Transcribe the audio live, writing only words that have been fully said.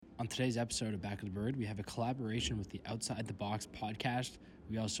On today's episode of Back of the Bird, we have a collaboration with the Outside the Box podcast.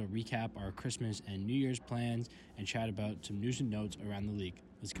 We also recap our Christmas and New Year's plans and chat about some news and notes around the league.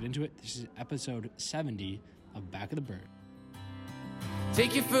 Let's get into it. This is episode 70 of Back of the Bird.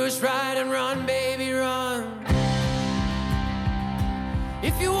 Take your first ride and run, baby, run.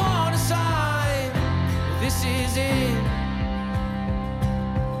 If you want a sign, this is it.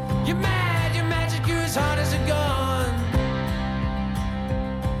 You're mad, you're magic, you're as hard as a gun.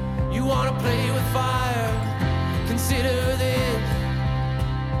 You wanna play with fire, consider this.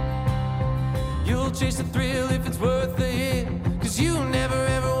 You'll chase the thrill if it's worth the hit, 'cause you never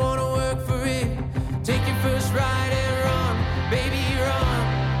ever wanna work for it. Take your first ride and run, baby, run.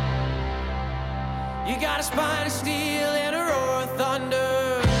 You got a spine of steel and a roar of thunder.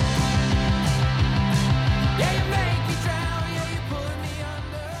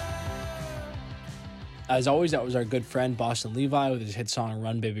 As always, that was our good friend Boston Levi with his hit song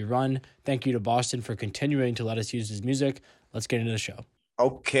Run Baby Run. Thank you to Boston for continuing to let us use his music. Let's get into the show.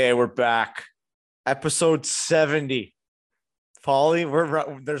 Okay, we're back. Episode 70.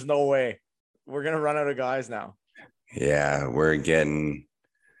 Paulie, there's no way. We're going to run out of guys now. Yeah,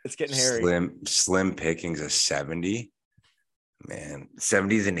 It's getting hairy. Slim pickings of 70. Man,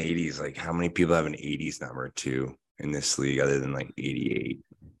 70s and 80s. Like, how many people have an 80s number too in this league other than like 88?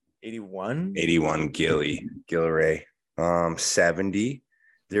 81 Gilray. 70.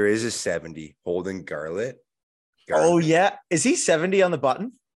 There is a 70. Holden Garlett. Oh yeah, is he 70 on the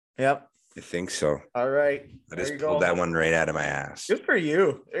button? Yep, I think so. All right, I just pulled that one right out of my ass. Good for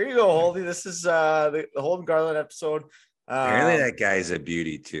you. There you go, Holdy. This is the Holden Garland episode. Apparently that guy's a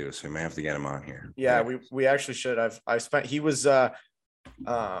beauty too, so we might have to get him on here. Yeah, we actually should. He was in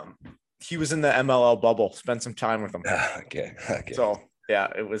the MLL bubble. Spent some time with him. Okay. So yeah,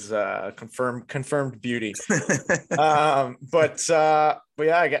 it was confirmed beauty. But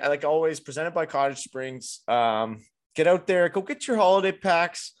yeah, like always, presented by Cottage Springs. Get out there, go get your holiday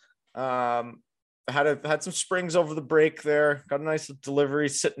packs. Had some springs over the break there. Got a nice delivery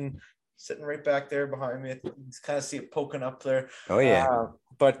sitting right back there behind me. You can kind of see it poking up there. Oh yeah.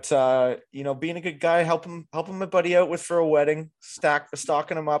 But being a good guy, helping my buddy out for a wedding,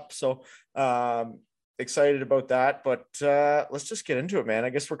 stocking him up. So excited about that. But let's just get into it, man. I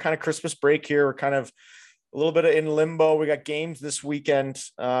guess we're kind of Christmas break here. We're kind of a little bit in limbo. We got games this weekend.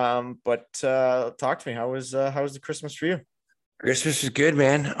 But talk to me. How was the Christmas for you? Christmas was good,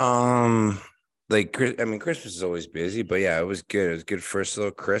 man. Christmas is always busy, but yeah, it was good. It was good first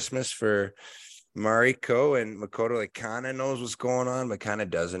little Christmas for Mariko, and Makoto like kind of knows what's going on, but kind of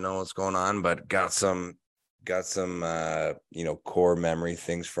doesn't know what's going on, but got some core memory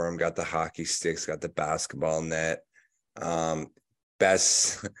things for him. Got the hockey sticks, got the basketball net.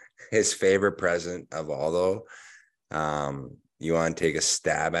 His favorite present of all though. You want to take a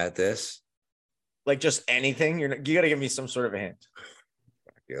stab at this? Like just anything? You got to give me some sort of a hint.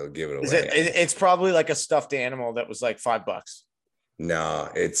 I'll give it away. It's probably like a stuffed animal that was like $5. No,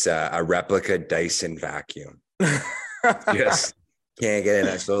 it's a replica Dyson vacuum. Just can't get in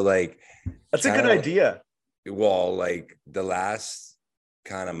it. So like, that's a good idea. Well, like the last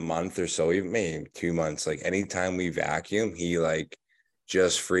kind of month or so, even maybe 2 months, like anytime we vacuum, he like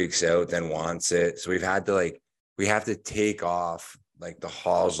just freaks out, then wants it. So we have to take off like the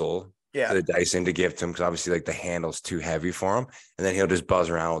hosel. Yeah, to the Dyson to give to him because obviously like the handle's too heavy for him, and then he'll just buzz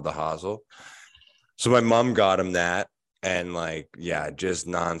around with the hosel. So my mom got him that, and like just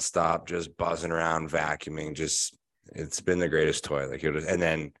nonstop, just buzzing around, vacuuming. Just it's been the greatest toy. Like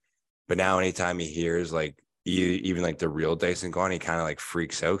but now anytime he hears like even like the real Dyson going, he kind of like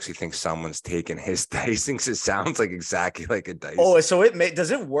freaks out because he thinks someone's taking his Dyson. It sounds like exactly like a Dyson. Oh, so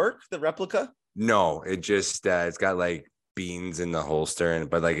does it work, the replica? No, it just it's got like beans in the holster,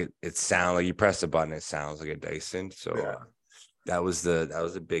 but like it sounds like you press the button, it sounds like a Dyson. So yeah. that was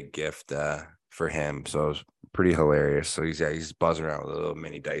a big gift for him. So it was pretty hilarious. So he's buzzing around with a little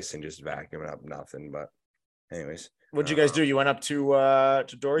mini Dyson, just vacuuming up nothing. But anyways, what'd you guys do? You went up to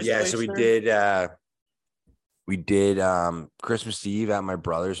Dory's place? So we did Christmas Eve at my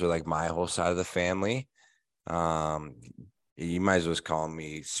brother's, or like my whole side of the family. You might as well call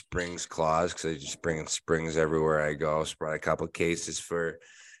me Springs Claus because I just bring springs everywhere I go. So brought a couple of cases for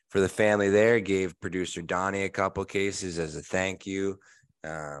the family there. Gave producer Donnie a couple of cases as a thank you.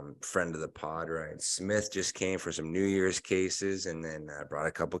 Friend of the pod, Ryan Smith, just came for some New Year's cases, and then brought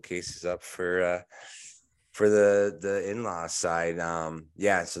a couple of cases up for the in-law side.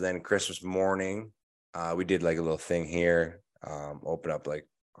 So then Christmas morning, we did like a little thing here, open up like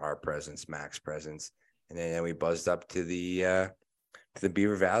our presents, Mac's presents. And then we buzzed up to the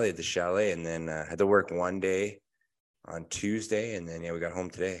Beaver Valley at the chalet, and then had to work one day on Tuesday, and then we got home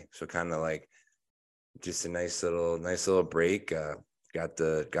today. So kind of like just a nice little break.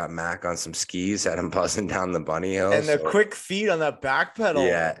 Got Mac on some skis, had him buzzing down the bunny hill. And the quick feet on that back pedal.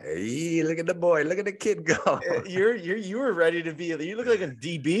 Yeah. Hey, look at the boy. Look at the kid go. You were ready to be, you look like a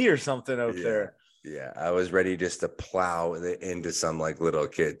DB or something out there. Yeah. I was ready just to plow into some like little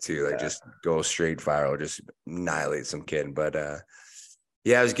kid too. Like just go straight viral, just annihilate some kid. But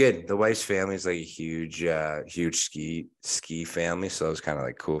yeah, it was good. The wife's family is like a huge ski family. So it was kind of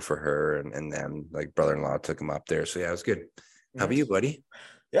like cool for her. And then like brother-in-law took him up there. So yeah, it was good. How about you, buddy?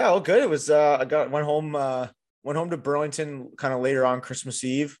 Yeah, all good. It was went home to Burlington kind of later on Christmas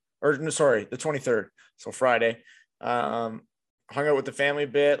Eve, or no, sorry, the 23rd. So Friday. Hung out with the family a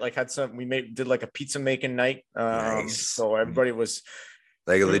bit, like did like a pizza making night. Nice. So everybody was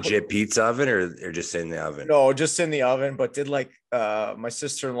like a legit pizza oven or just in the oven? No, just in the oven, but did like my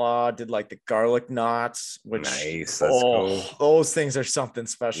sister-in-law did like the garlic knots, which nice. That's cool. Those things are something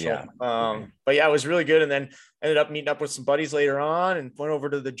special. Yeah. But yeah, it was really good. And then ended up meeting up with some buddies later on and went over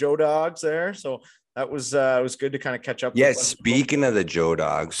to the Joe Dogs there. So that was it was good to kind of catch up. Yeah, speaking of the Joe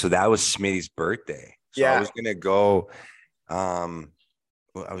Dogs, so that was Smitty's birthday. So I was gonna go.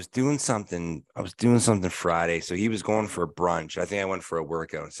 I was doing something Friday. So he was going for a brunch. I think I went for a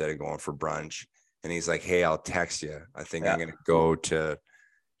workout instead of going for brunch. And he's like, hey, I'll text you. I think I'm going to go to,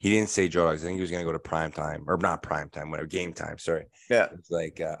 he didn't say Joe Dogs. I think he was going to go to prime time, or not prime time, whatever, game time. Sorry. Yeah. It's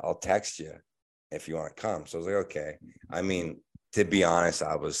like, I'll text you if you want to come. So I was like, okay. I mean, to be honest,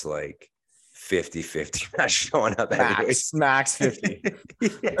 I was like 50-50 not showing up. Max 50.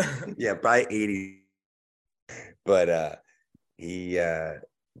 Yeah, probably 80. But, he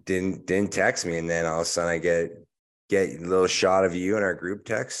didn't text me, and then all of a sudden I get a little shot of you in our group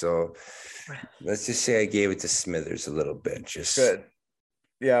text. So let's just say I gave it to Smithers a little bit. Just good.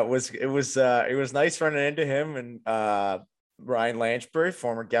 Yeah, it was nice running into him and Ryan Lanchbury,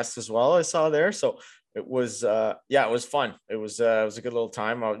 former guest as well, I saw there. So it was it was fun. It was a good little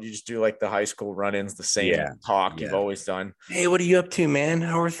time. You just do like the high school run-ins, the same talk you've always done. Hey, what are you up to, man?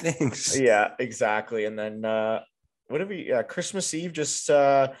 How are things? Yeah, exactly. And then Christmas Eve just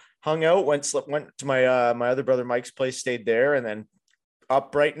hung out, went to my my other brother Mike's place, stayed there, and then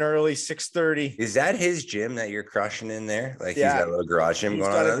up bright and early, 6:30. Is that his gym that you're crushing in there? Like he's got a little garage gym going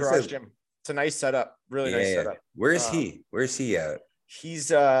on. A garage gym. It's a nice setup, really nice setup. Where is he? Where's he at? He's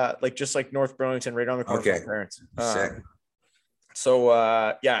just like North Burlington, right on the corner of my parents. Sick. So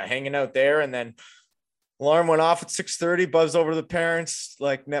hanging out there, and then alarm went off at 6:30. Buzzed over to the parents,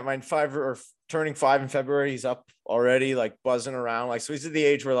 like net mine 5 or turning 5 in February. He's up already, like buzzing around. Like, so he's at the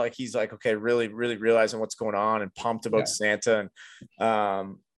age where like, he's like, okay, really, really realizing what's going on and pumped about Santa.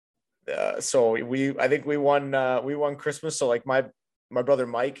 And so I think we won Christmas. So like my brother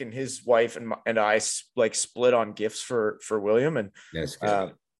Mike and his wife and I like split on gifts for William. And that's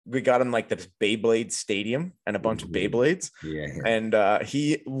good. We got him like this Beyblade stadium and a bunch of Beyblades. And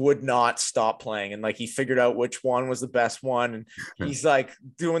he would not stop playing. And like, he figured out which one was the best one. And he's like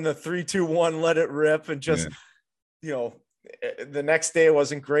doing the 3, 2, 1, let it rip. And just, the next day it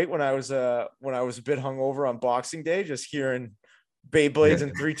wasn't great when I was a bit hungover on Boxing Day, just hearing Beyblades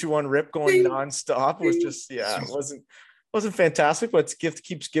and 3, 2, 1 rip going nonstop was just, it wasn't fantastic, but gift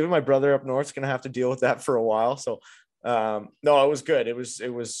keeps giving. My brother up north is going to have to deal with that for a while. So, no, it was good. I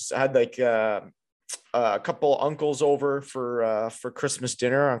had like a couple uncles over for Christmas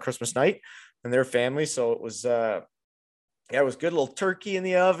dinner on Christmas night and their family. So it was it was good. Little turkey in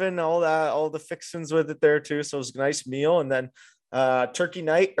the oven, all the fixings with it there too. So it was a nice meal. And then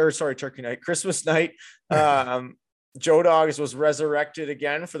Christmas night, Joe Dogs was resurrected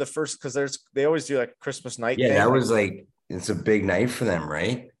again for the first, because they always do like Christmas night. Yeah, that was like, it's a big night for them,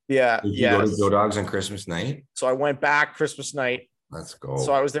 right? Yeah. Did you go to Joe Dogs on Christmas night? So I went back Christmas night. Let's go.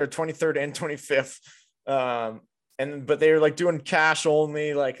 So I was there 23rd and 25th. But they were like doing cash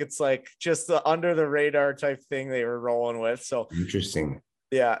only. Like, it's like just the under the radar type thing they were rolling with. So interesting.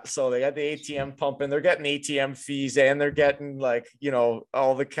 Yeah. So they got the ATM pumping, they're getting ATM fees and they're getting like,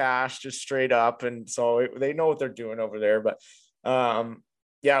 all the cash just straight up. And so they know what they're doing over there, but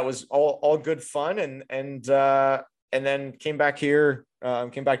it was all good fun. And then came back here,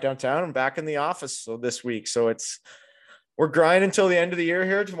 came back downtown and back in the office. So this week, so we're grinding until the end of the year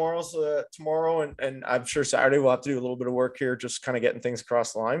here. Tomorrow. And I'm sure Saturday we'll have to do a little bit of work here, just kind of getting things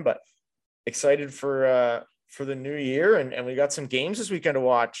across the line, but excited for the new year. And we got some games this weekend to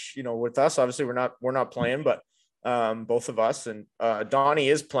watch, with us. Obviously we're not playing, but both of us, and Donnie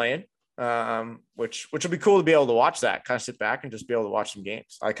is playing, which will be cool to be able to watch that, kind of sit back and just be able to watch some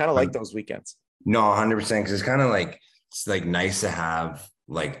games. I kind of like those weekends. No, 100%. Cause it's kind of like, it's like nice to have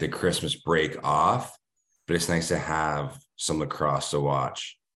like the Christmas break off, but it's nice to have some lacrosse to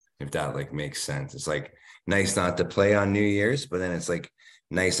watch, if that like makes sense. It's like nice not to play on New Year's, but then it's like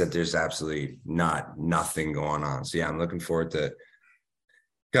nice that there's absolutely nothing going on. So yeah, I'm looking forward to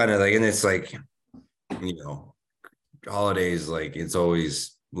kind of like, and it's like, holidays, like it's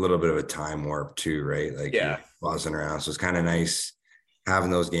always a little bit of a time warp too, right? Like you're buzzing around. So it's kind of nice having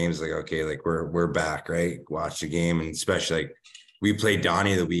those games like, okay, like we're back, right? Watch the game. And especially like we played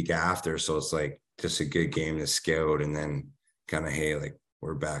Donnie the week after. So it's like just a good game to scout and then kind of, hey, like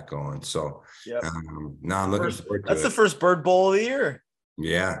we're back going. So no, I'm looking forward to that's it. The first Bird Bowl of the year.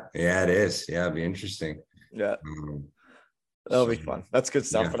 Yeah, it is. Yeah, it'll be interesting. Yeah. That'll be fun. That's good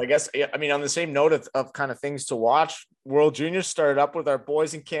stuff. Yeah. But I guess, I mean, on the same note of kind of things to watch, World Juniors started up with our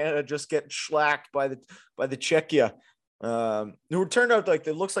boys in Canada just getting schlacked by the Czechia, who turned out like,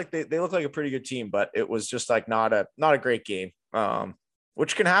 it looks like they look like a pretty good team, but it was just like not a great game,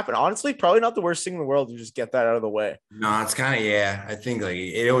 which can happen. Honestly, probably not the worst thing in the world to just get that out of the way. No, it's kind of, I think like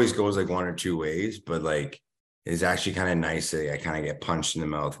it always goes like one or two ways, but like it's actually kind of nice that I kind of get punched in the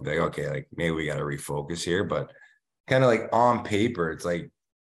mouth and be like, okay, like maybe we got to refocus here, but kind of like on paper, it's like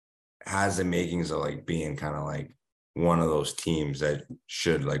has the makings of like being kind of like one of those teams that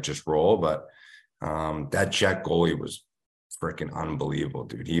should like just roll. But that Czech goalie was freaking unbelievable,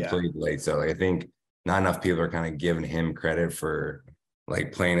 dude. He played lights out. Like I think not enough people are kind of giving him credit for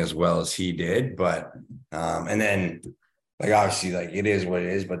like playing as well as he did. But and then like obviously like it is what it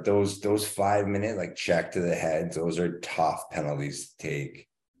is, but those 5-minute like check to the head, those are tough penalties to take.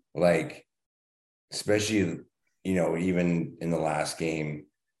 Like especially even in the last game,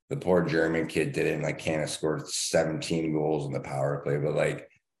 the poor German kid didn't like Canada scored 17 goals in the power play, but like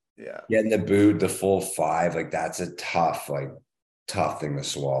getting the boot, the full 5, like that's a tough thing to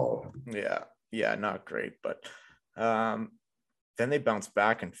swallow. Yeah, not great, but then they bounced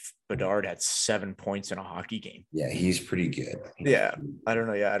back and Bedard had 7 points in a hockey game. Yeah, he's pretty good. I don't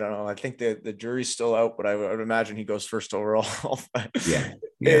know. I think the jury's still out, but I would imagine he goes first overall.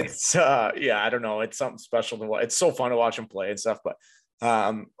 It's I don't know. It's something special to watch. It's so fun to watch him play and stuff, but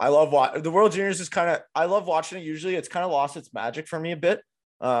I love the World Juniors is I love watching it. Usually it's kind of lost its magic for me a bit.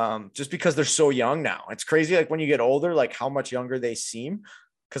 Just because they're so young now. It's crazy. Like when you get older, like how much younger they seem.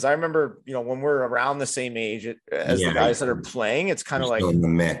 Because I remember, when we're around the same age as the guys that are playing, it's kind of like in the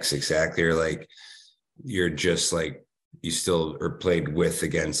mix. Exactly. Or like, you're just like, you still are played with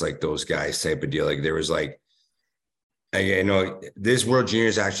against like those guys type of deal. Like there was like, I know this World Junior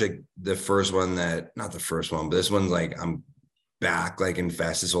is actually the first one not the first one, but this one's like, I'm back like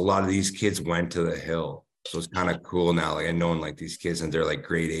infested. So a lot of these kids went to the hill. So it's kind of cool now. Like I know like these kids and they're like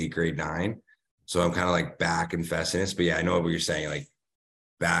grade 8, grade 9. So I'm kind of like back infested this, but yeah, I know what you're saying. Like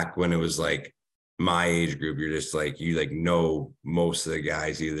back when it was like my age group, you're just like, you like know most of the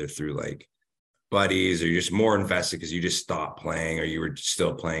guys either through like buddies or you're just more invested because you just stopped playing or you were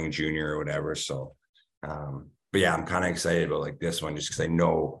still playing junior or whatever. So, but yeah, I'm kind of excited about like this one just because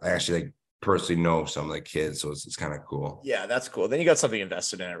I actually like personally know some of the kids. So it's kind of cool. Yeah, that's cool. Then you got something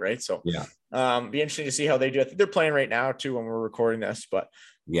invested in it, right? So yeah, be interesting to see how they do. I think they're playing right now too when we're recording this, but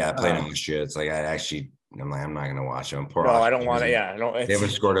yeah, playing on the shit. It's like I'm not going to watch them. No, I don't want to. Yeah, I don't. They haven't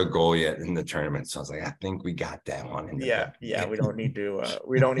scored a goal yet in the tournament, so I was like, I think we got that one. Yeah. We don't need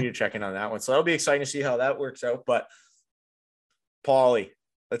to check in on that one. So that'll be exciting to see how that works out. But Paulie,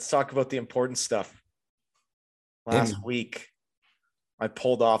 let's talk about the important stuff. Last week, I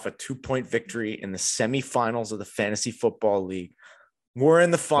pulled off a 2-point victory in the semifinals of the Fantasy Football League. We're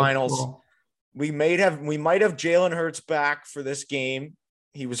in the finals. Cool. We might have Jalen Hurts back for this game.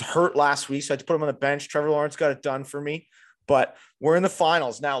 He was hurt last week, so I had to put him on the bench. Trevor Lawrence got it done for me, but we're in the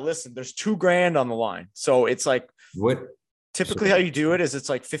finals. Now, listen, there's $2,000 on the line. So it's like what typically how you do it is it's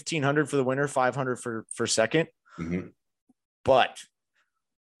like 1,500 for the winner, 500 for second. Mm-hmm. But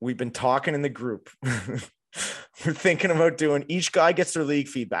we've been talking in the group. We're thinking about doing each guy gets their league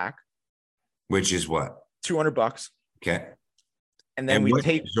feedback. Which is what? $200. Okay. And then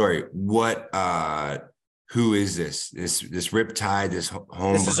who is this? This Riptide, this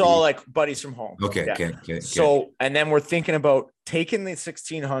home? This is all like buddies from home. Okay, yeah. Okay. So, and then we're thinking about taking the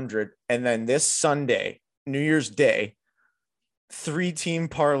 1,600 and then this Sunday, New Year's Day, 3-team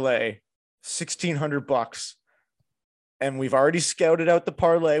parlay, $1,600. And we've already scouted out the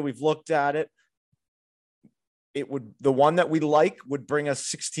parlay. We've looked at it. The one that we like would bring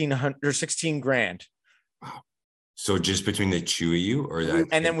us $1,600 or $16,000. Wow. So just between the two of you, or that,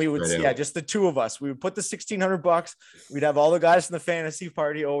 and then we would, just the two of us. We would put the $1,600. We'd have all the guys in the fantasy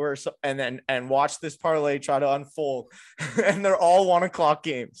party over, and watch this parlay try to unfold. And they're all 1:00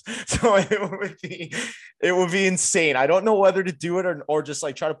 games, so it would be insane. I don't know whether to do it or just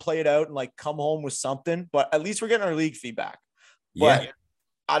like try to play it out and like come home with something. But at least we're getting our league feedback. But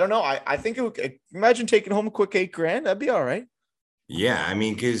I don't know. I think imagine taking home a quick $8,000. That'd be all right. Yeah, I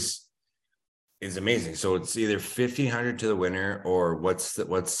mean, because it's amazing. So it's either 1,500 to the winner, or what's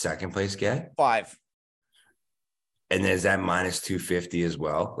second place get? 5. And then is that minus 250 as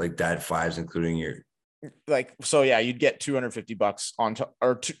well? Like that 5's including your so yeah, you'd get $250 on top,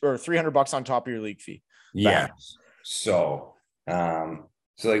 or $300 on top of your league fee. Yeah. So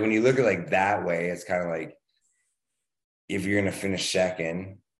like when you look at like that way, it's kind of like if you're gonna finish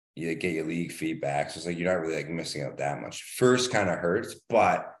second, you get your league fee back. So it's like you're not really like missing out that much. First kind of hurts,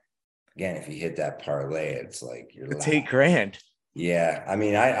 but again, if you hit that parlay, it's like it's $8,000. Yeah, I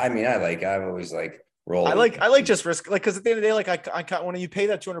mean, I've always like roll. I like just risk, like, because at the end of the day, like I when you pay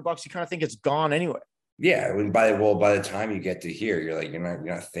that $200, you kind of think it's gone anyway. Yeah, by the time you get to here, you're like you're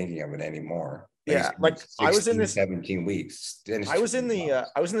not thinking of it anymore. Like 16, I was in this 17 weeks. I was in the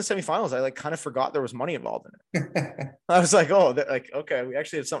semifinals. I like kind of forgot there was money involved in it. I was like, oh, okay, we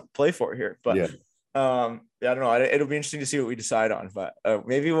actually have something to play for here. But I don't know. It'll be interesting to see what we decide on. But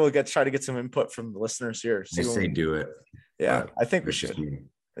maybe we'll try to get some input from the listeners here. Say do it. Yeah, I think we should.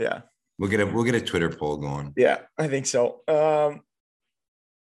 Yeah, we'll get a Twitter poll going. Yeah, I think so.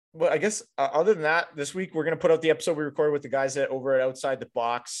 But I guess other than that, this week we're going to put out the episode we recorded with the guys over at Outside the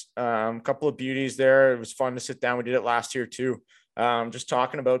Box. A couple of beauties there. It was fun to sit down. We did it last year too. Just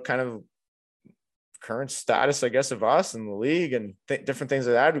talking about kind of current status, I guess, of us and the league and different things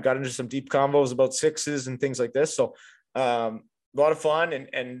like that. We got into some deep combos about sixes and things like this. So a lot of fun,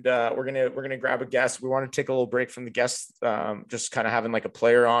 and we're gonna grab a guest. We want to take a little break from the guests, just kind of having like a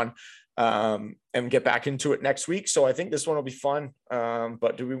player on. And get back into it next week. So I think this one will be fun.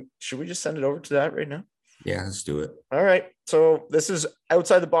 But should we just send it over to that right now? Yeah, let's do it. All right. So this is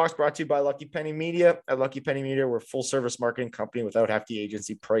Outside the Box, brought to you by Lucky Penny Media. At Lucky Penny Media, we're a full service marketing company without hefty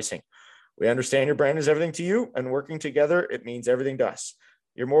agency pricing. We understand your brand is everything to you, and working together, it means everything to us.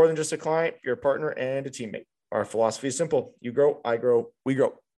 You're more than just a client, you're a partner and a teammate. Our philosophy is simple. You grow, I grow, we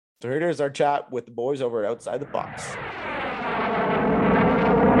grow. So here it is, our chat with the boys over at Outside the Box.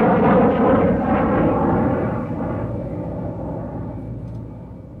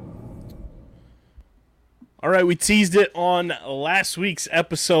 All right, we teased it on last week's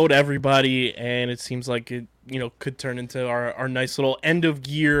episode, everybody, and it seems like it, could turn into our nice little end of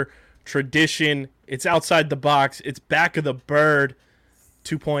year tradition. It's Outside the Box. It's Back of the Bird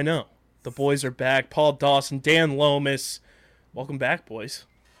 2.0. The boys are back. Paul Dawson, Dan Lomas. Welcome back, boys.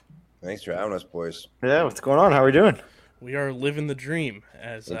 Thanks for having us, boys. Yeah, what's going on? How are we doing? We are living the dream,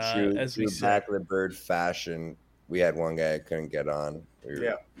 as we said. Back of the Bird fashion. We had one guy that couldn't get on. We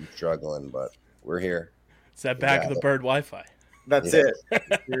were struggling, but we're here. It's that Back of the Bird Wi-Fi. That's it.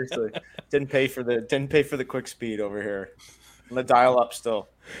 Seriously, didn't pay for the quick speed over here. I'm gonna dial up still.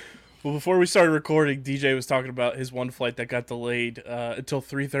 Well, before we started recording, DJ was talking about his one flight that got delayed until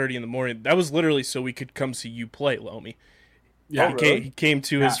 3:30 in the morning. That was literally so we could come see you play, Lomi. Yeah, he came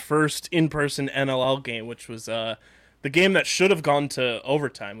to his first in-person NLL game, which was the game that should have gone to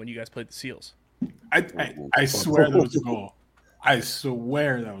overtime when you guys played the Seals. I swear that was a goal. I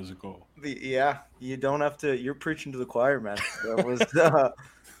swear that was a goal. You don't have to. You're preaching to the choir, man. That was.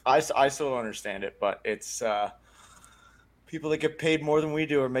 I still don't understand it, but it's people that get paid more than we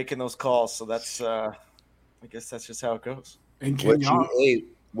do are making those calls. So that's. I guess that's just how it goes. And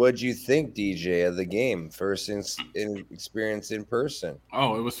what'd you think, DJ, of the game? First experience in person.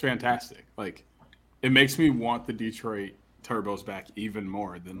 Oh, it was fantastic. Like, it makes me want the Detroit Turbos back even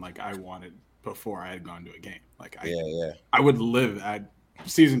more than like I wanted before I had gone to a game. Like, I would live at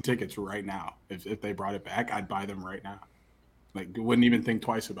season tickets right now. If they brought it back, I'd buy them right now. Like, wouldn't even think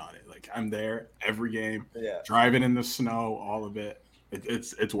twice about it. Like, I'm there every game, driving in the snow, all of it.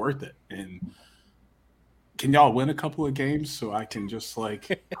 It's worth it. And can y'all win a couple of games so I can just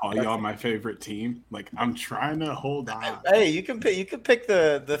like call y'all my favorite team? Like, I'm trying to hold on. Hey, you can pick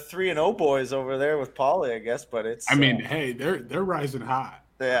the 3-0 boys over there with Paulie, I guess. But it's. I mean, hey, they're rising hot.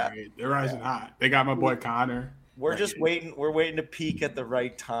 Yeah, right? They're rising hot. They got my boy Connor. We're just waiting. We're waiting to peak at the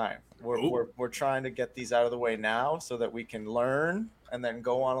right time. We're trying to get these out of the way now so that we can learn and then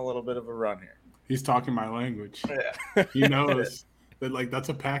go on a little bit of a run here. He's talking my language. Yeah. He knows that, like, that's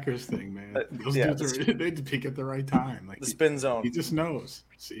a Packers thing, man. Those dudes they peak at the right time. Like, the spin zone. He just knows.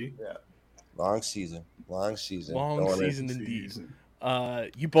 See? Yeah. Long season. Long season indeed.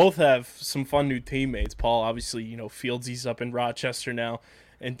 You both have some fun new teammates. Paul, obviously, Fieldsy's up in Rochester now.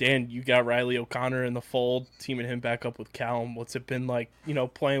 And Dan, you got Riley O'Connor in the fold, teaming him back up with Callum. What's it been like,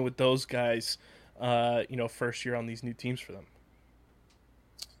 playing with those guys, first year on these new teams for them?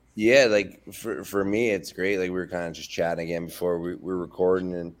 Yeah, like for me, it's great. Like we were kind of just chatting again before we were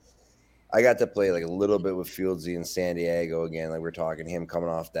recording, and I got to play like a little bit with Fieldsy in San Diego again. Like we're talking him coming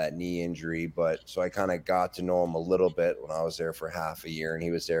off that knee injury, but so I kind of got to know him a little bit when I was there for half a year, and he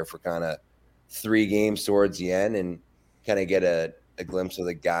was there for kind of 3 games towards the end, and kind of get a glimpse of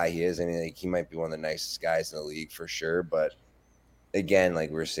the guy he is. I mean, like, he might be one of the nicest guys in the league for sure, but again,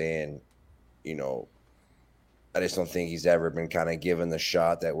 like we're saying, I just don't think he's ever been kind of given the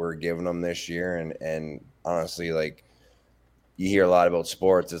shot that we're giving him this year. And honestly, like you hear a lot about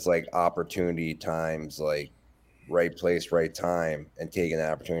sports, it's like opportunity times, like right place, right time, and taking that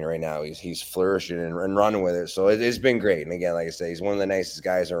opportunity right now. He's flourishing and running with it. So it's been great. And again, like I say, he's one of the nicest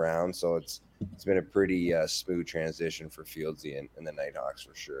guys around. So it's been a pretty smooth transition for Fieldsy and the Nighthawks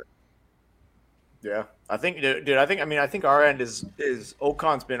for sure. Yeah, I think, dude. I think our end is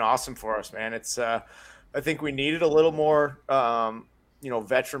Ocon's been awesome for us, man. It's I think we needed a little more,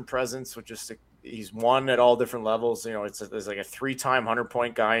 veteran presence with just he's won at all different levels. There's like a 3-time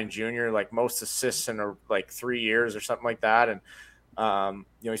 100-point guy in junior, like most assists in like 3 years or something like that. And,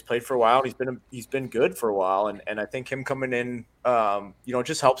 he's played for a while. He's been good for a while. And I think him coming in,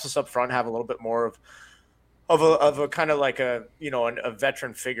 just helps us up front have a little bit more of a kind of like a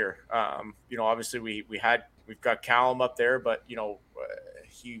veteran figure. Obviously we've got Callum up there, but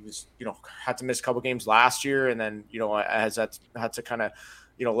he was had to miss a couple games last year, and then had to kind of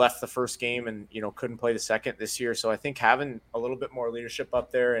left the first game and couldn't play the second this year. So I think having a little bit more leadership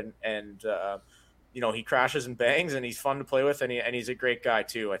up there and he crashes and bangs, and he's fun to play with, and he's a great guy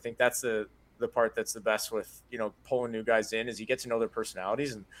too. I think that's the part that's the best with pulling new guys in, is you get to know their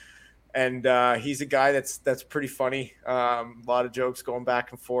personalities, and he's a guy that's pretty funny. A lot of jokes going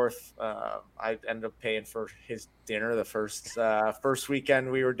back and forth. I ended up paying for his dinner the first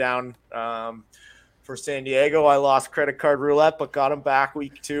weekend we were down for San Diego. I lost credit card roulette, but got him back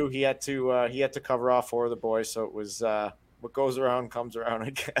week 2. He had to cover off 4 of the boys, so it was what goes around comes around, I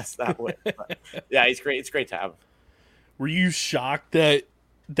guess, that way. But, yeah, he's great. It's great to have him. Were you shocked that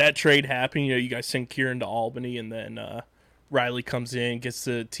trade happened? You guys sent Kieran to Albany, and then Riley comes in, gets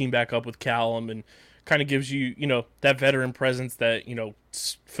the team back up with Callum, and kind of gives you, that veteran presence, that,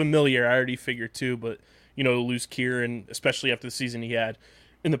 familiarity figure too. But, lose Kieran, especially after the season he had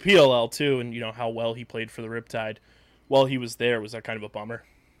in the PLL too, and, how well he played for the Riptide while he was there. Was that kind of a bummer?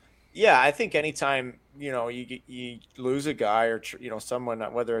 Yeah, I think anytime, you lose a guy or, someone,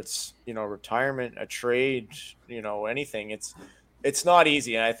 whether it's, retirement, a trade, anything, it's not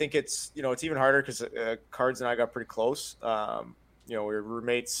easy. And I think it's even harder because Cards and I got pretty close. We were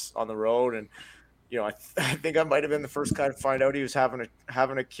roommates on the road, and I think I might have been the first guy to find out he was having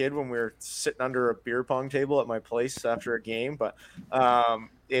a kid when we were sitting under a beer pong table at my place after a game. But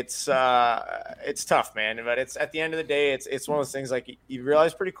it's tough, man. But it's, at the end of the day, it's one of those things, like, you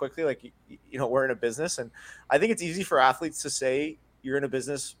realize pretty quickly, like, we're in a business, and I think it's easy for athletes to say you're in a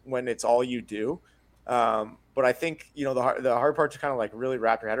business when it's all you do. But I think, the hard part to kind of like really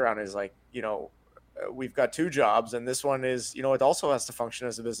wrap your head around is like, we've got 2 jobs, and this one is, it also has to function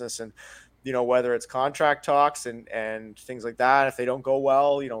as a business. And, whether it's contract talks and things like that, if they don't go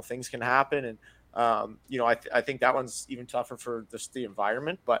well, things can happen. And, I think that one's even tougher for just the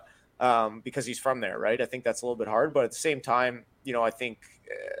environment, but because he's from there, right? I think that's a little bit hard, but at the same time, I think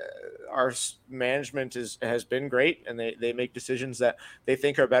our management has been great, and they make decisions that they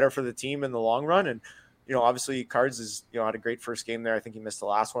think are better for the team in the long run. And, obviously Cards is, had a great first game there. I think he missed the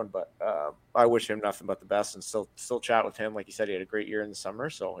last one, but I wish him nothing but the best, and still chat with him. Like you said, he had a great year in the summer,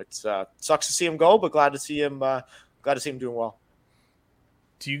 so it's sucks to see him go, but glad to see him doing well.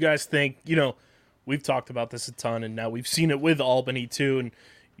 Do you guys think, we've talked about this a ton, and now we've seen it with Albany too, and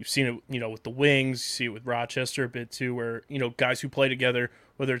you've seen it, with the Wings, you see it with Rochester a bit too, where, guys who play together,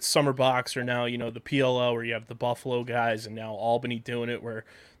 whether it's Summer Box or now, the PLO, where you have the Buffalo guys, and now Albany doing it, where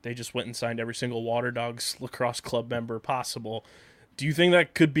they just went and signed every single Water Dogs lacrosse club member possible. Do you think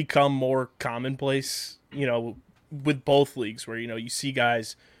that could become more commonplace, with both leagues, where, you see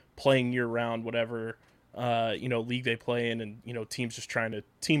guys playing year round, whatever, league they play in, and, teams just trying to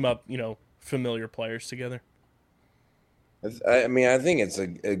team up, familiar players together? I mean, I think it's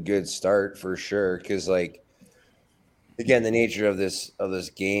a good start for sure, because, like, again, the nature of this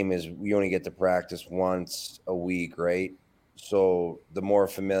game is we only get to practice once a week, right? So the more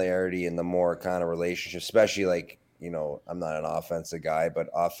familiarity and the more kind of relationship, especially, like, I'm not an offensive guy, but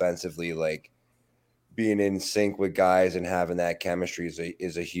offensively, like, being in sync with guys and having that chemistry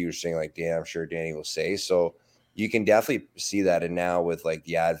is a huge thing. Like I'm sure Danny will say. So you can definitely see that. And now with like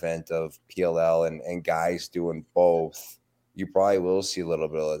the advent of PLL and guys doing both, you probably will see a little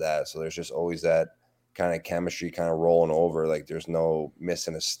bit of that. So there's just always that kind of chemistry kind of rolling over. Like there's no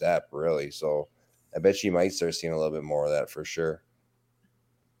missing a step really. So I bet you might start seeing a little bit more of that for sure.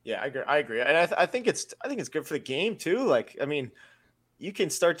 Yeah, I agree. And I think it's good for the game too. Like, I mean, you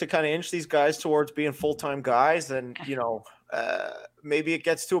can start to kind of inch these guys towards being full-time guys. And, maybe it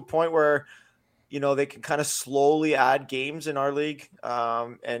gets to a point where, they can kind of slowly add games in our league.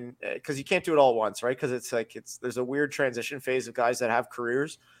 And because you can't do it all at once, right? Because it's like, there's a weird transition phase of guys that have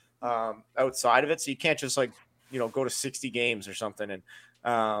careers outside of it. So you can't just go to 60 games or something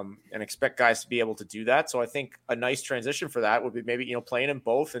and expect guys to be able to do that. So I think a nice transition for that would be maybe, playing in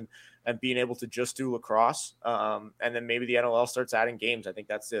both and being able to just do lacrosse. And then maybe the NLL starts adding games. I think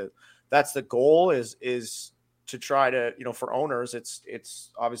that's the goal is to try to, for owners,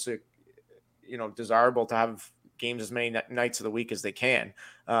 it's obviously, desirable to have games as many nights of the week as they can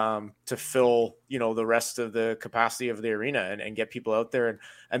to fill, the rest of the capacity of the arena and get people out there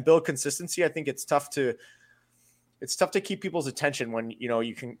and build consistency. I think it's tough to keep people's attention when,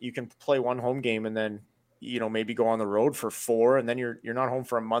 you can play one home game and then, maybe go on the road for 4 and then you're not home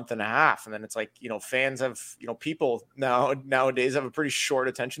for a month and a half. And then it's like, fans have, people nowadays have a pretty short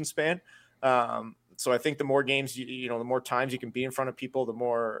attention span. So I think the more games, the more times you can be in front of people, the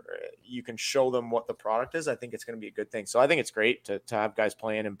more you can show them what the product is. I think it's going to be a good thing. So I think it's great to have guys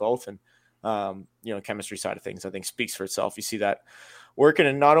playing in both. And, chemistry side of things, I think speaks for itself. You see that working,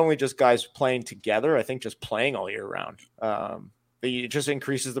 and not only just guys playing together, I think just playing all year round. It just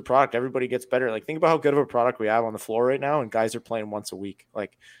increases the product. Everybody gets better. Like, think about how good of a product we have on the floor right now, and guys are playing once a week.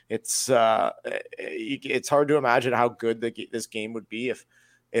 Like, it's hard to imagine how good this game would be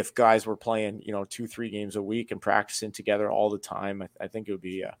if guys were playing, 2-3 games a week and practicing together all the time. I think it'd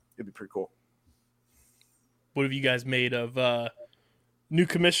be pretty cool. What have you guys made of new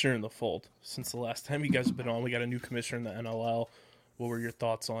commissioner in the fold since the last time you guys have been on? We got a new commissioner in the NLL. What were your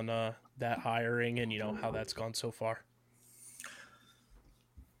thoughts on that hiring and, how that's gone so far?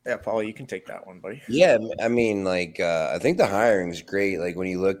 Yeah, Paulie, you can take that one, buddy. Yeah, I mean, I think the hiring is great. Like, when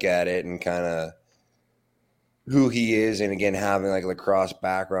you look at it and kind of who he is, and again, having like a lacrosse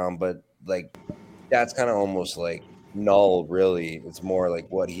background, but like that's kind of almost like null, really. It's more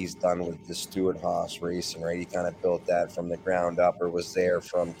like what he's done with the Stuart Haas racing, right? He kind of built that from the ground up, or was there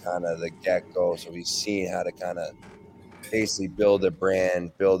from kind of the get-go. So he's seen how to kind of basically build a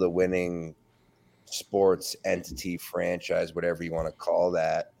brand, build a winning sports entity, franchise, whatever you want to call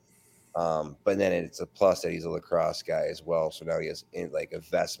that. But then it's a plus that he's a lacrosse guy as well. So now he has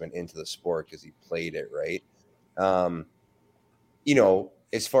investment into the sport because he played it, right?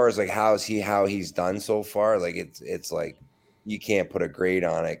 As far as like how he's done so far, like it's like you can't put a grade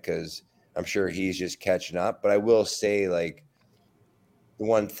on it because I'm sure he's just catching up. But I will say, like, the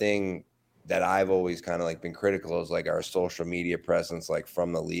one thing that I've always kind of like been critical is like our social media presence, like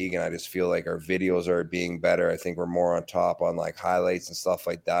from the league. And I just feel like our videos are being better. I think we're more on top on like highlights and stuff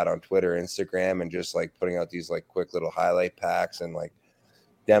like that on Twitter, Instagram, and just like putting out these like quick little highlight packs and like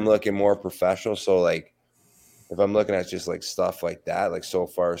them looking more professional. So like, if I'm looking at just like stuff like that, like so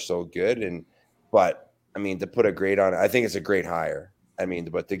far so good. But I mean, to put a grade on it, I think it's a great hire. I mean,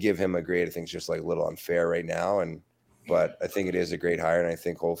 but to give him a grade, I think is just like a little unfair right now. But I think it is a great hire. And I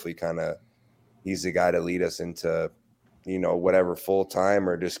think hopefully kind of he's the guy to lead us into, whatever full time,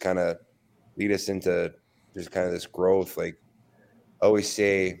 or just kind of lead us into just kind of this growth. Like I always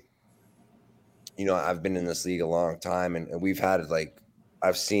say, I've been in this league a long time, and we've had like,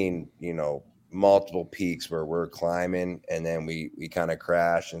 I've seen, multiple peaks where we're climbing and then we kind of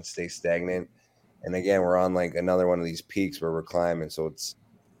crash and stay stagnant. And again, we're on like another one of these peaks where we're climbing. So it's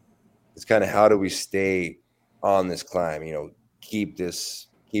kind of, how do we stay on this climb, keep this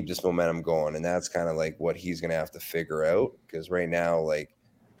momentum going. And that's kind of like what he's going to have to figure out. Because right now, like,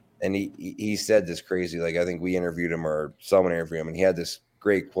 and he said this crazy, like, I think we interviewed him or someone interviewed him, and he had this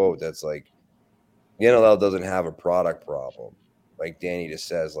great quote that's like, the NLL doesn't have a product problem. Like Danny just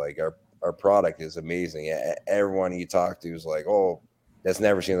says, like, our product is amazing. Everyone you talk to is like, oh, that's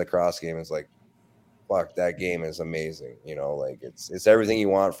never seen a lacrosse game. It's like, fuck, that game is amazing. Like it's everything you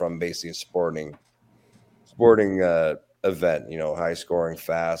want from basically a sporting event, high scoring,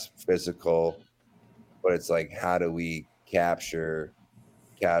 fast, physical. But it's like, how do we capture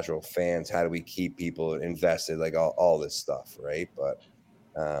casual fans? How do we keep people invested? Like all this stuff, right? But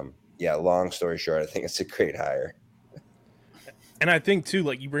yeah, long story short, I think it's a great hire. And I think too,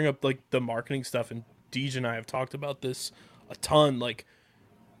 like, you bring up like the marketing stuff, and Deej and I have talked about this a ton. Like,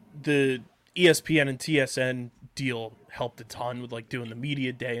 ESPN and TSN deal helped a ton with like doing the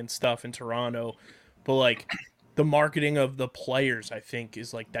media day and stuff in Toronto, but like the marketing of the players, I think,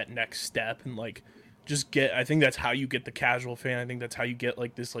 is like that next step, and like I think that's how you get the casual fan. I think that's how you get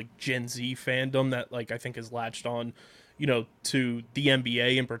like this like Gen Z fandom that like I think is latched on, to the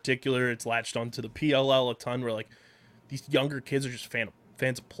NBA in particular. It's latched on to the PLL a ton, where like these younger kids are just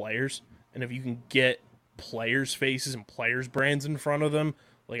fans of players, and if you can get players' faces and players' brands in front of them,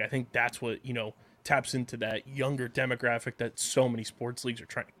 like I think that's what taps into that younger demographic that so many sports leagues are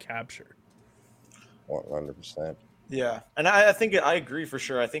trying to capture. 100%. Yeah, and I think I agree for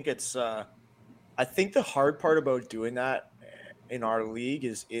sure. I think it's I think the hard part about doing that in our league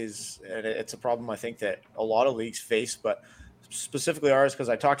is and it's a problem I think that a lot of leagues face, but specifically ours, because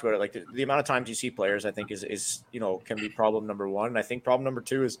I talked about it, like the amount of times you see players, I think is can be problem number one. And I think problem number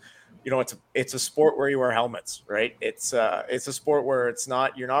two is, it's a sport where you wear helmets, right? It's a sport where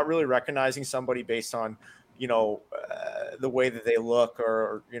you're not really recognizing somebody based on the way that they look,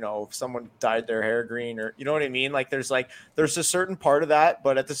 or if someone dyed their hair green, or you know what I mean. Like there's a certain part of that,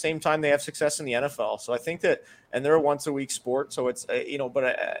 but at the same time they have success in the NFL. So I think that, and they're a once a week sport, so it's but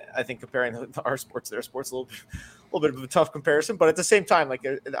I think comparing our sports to their sports a little bit of a tough comparison. But at the same time, like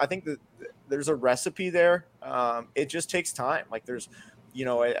I think that there's a recipe there. It just takes time. Like there's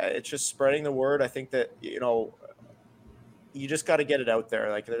it's just spreading the word. I think that you just got to get it out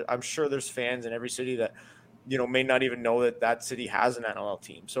there. Like I'm sure there's fans in every city that may not even know that city has an NLL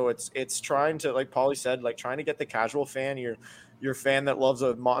team. So it's trying to, like Paulie said, like trying to get the casual fan, your fan that loves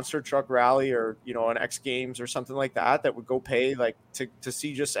a monster truck rally, or an X Games or something like that would go pay like to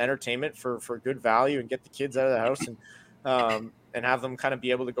see just entertainment for good value, and get the kids out of the house, and have them kind of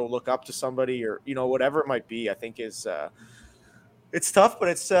be able to go look up to somebody, or whatever it might be. I think is it's tough, but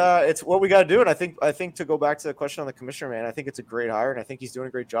it's what we got to do. And I think to go back to the question on the commissioner, man, I think it's a great hire, and I think he's doing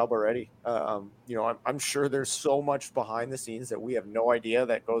a great job already. I'm sure there's so much behind the scenes that we have no idea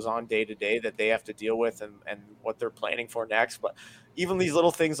that goes on day to day that they have to deal with, and what they're planning for next. But even these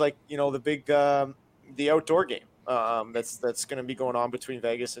little things like the big the outdoor game that's going to be going on between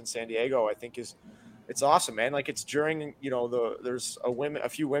Vegas and San Diego, I think it's awesome, man. Like it's during, there's a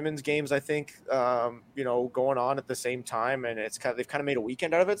few women's games, I think, going on at the same time, and they've kind of made a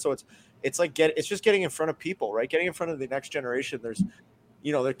weekend out of it. So it's just getting in front of people, right? Getting in front of the next generation. There's,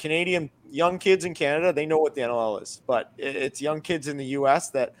 the Canadian young kids in Canada, they know what the NLL is, but it's young kids in the US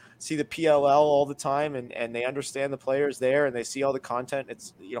that see the PLL all the time, and they understand the players there, and they see all the content.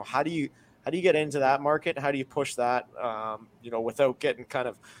 It's, how do you get into that market? How do you push that, without getting kind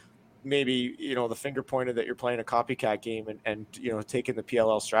of, maybe the finger pointed that you're playing a copycat game, and taking the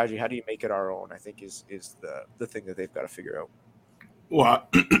PLL strategy? How do you make it our own? I think is the thing that they've got to figure out. Well,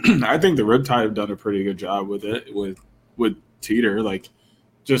 I think the Riptide have done a pretty good job with it, with Teeter, like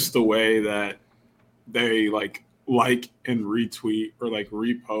just the way that they like and retweet, or like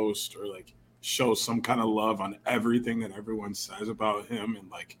repost, or like show some kind of love on everything that everyone says about him.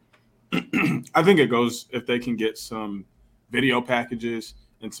 And like I think it goes, if they can get some video packages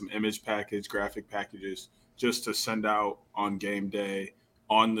and some image graphic packages, just to send out on game day,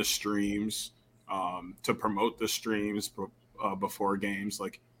 on the streams, to promote the streams before games,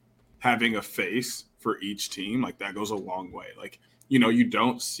 like having a face for each team, like that goes a long way. Like, you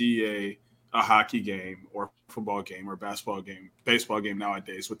don't see a hockey game or football game or basketball game, baseball game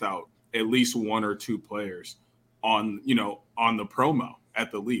nowadays without at least one or two players on the promo at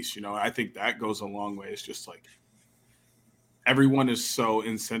the least. I think that goes a long way. It's just like, everyone is so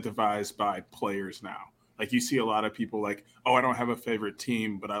incentivized by players now. Like you see a lot of people like, oh, I don't have a favorite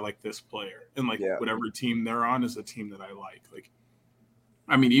team, but I like this player. And like whatever team they're on is a team that I like. Like,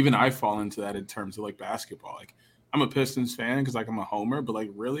 I mean, even I fall into that in terms of like basketball. Like I'm a Pistons fan because like I'm a homer, but like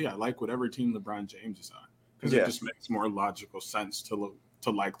really I like whatever team LeBron James is on, because it just makes more logical sense to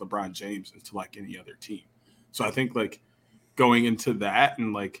like LeBron James than to like any other team. So I think like going into that,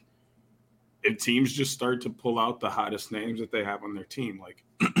 and like if teams just start to pull out the hottest names that they have on their team, like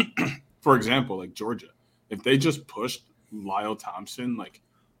for example, like Georgia, if they just pushed Lyle Thompson, like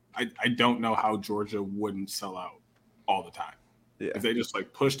I don't know how Georgia wouldn't sell out all the time. Yeah. If they just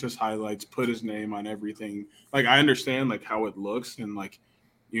like pushed his highlights, put his name on everything. Like I understand like how it looks, and like,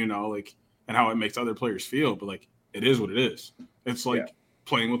 like, and how it makes other players feel, but like it is what it is. It's like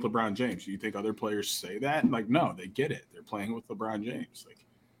playing with LeBron James. Do you think other players say that? Like, no, they get it. They're playing with LeBron James. Like,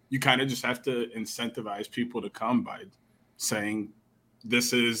 you kind of just have to incentivize people to come by saying,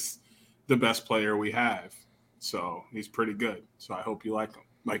 this is the best player we have. So he's pretty good. So I hope you like him.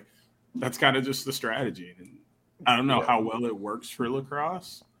 Like, that's kind of just the strategy. And I don't know how well it works for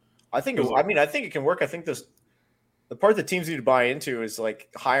lacrosse. I think it can work. I think the part that teams need to buy into is like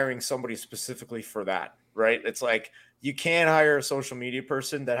hiring somebody specifically for that, right? It's like you can't hire a social media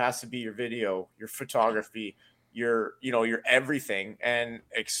person that has to be your video, your photography, your everything, and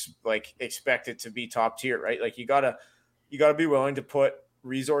expect it to be top tier, right? Like you gotta be willing to put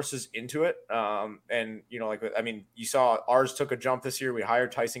resources into it. And you saw ours took a jump this year. We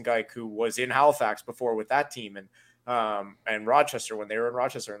hired Tyson Geik, who was in Halifax before with that team, and Rochester when they were in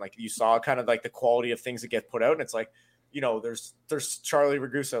Rochester, and like you saw kind of like the quality of things that get put out. And it's like, there's Charlie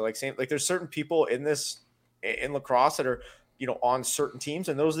Ragusa, like there's certain people in lacrosse that are, on certain teams,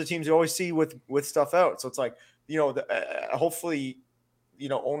 and those are the teams you always see with stuff out. So it's like, hopefully,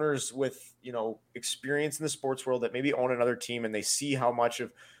 owners with, experience in the sports world that maybe own another team, and they see how much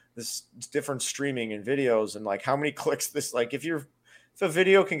of this different streaming and videos and like how many clicks this, like if a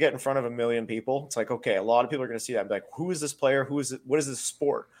video can get in front of 1 million people, it's like, okay, a lot of people are going to see that. Like, who is this player? Who is it? What is this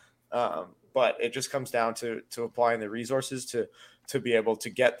sport? But it just comes down to applying the resources to be able to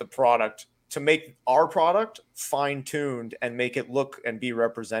get the product, to make our product fine-tuned and make it look and be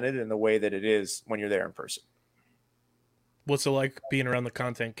represented in the way that it is when you're there in person. What's it like being around the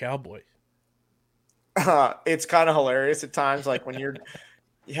content cowboy? It's kind of hilarious at times. Like when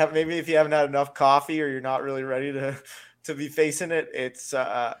maybe if you haven't had enough coffee or you're not really ready to be facing it,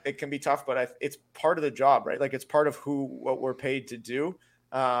 it can be tough, but it's part of the job, right? Like it's part of what we're paid to do.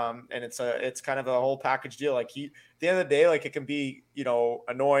 And it's kind of a whole package deal. Like at the end of the day, like it can be,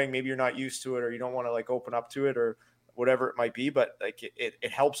 annoying. Maybe you're not used to it, or you don't want to like open up to it or whatever it might be, but like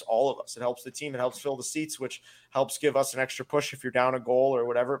it helps all of us. It helps the team. It helps fill the seats, which helps give us an extra push if you're down a goal or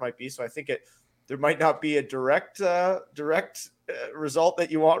whatever it might be. So I think there might not be a direct result that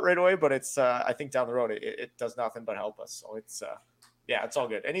you want right away, but it's I think down the road it does nothing but help us. So it's it's all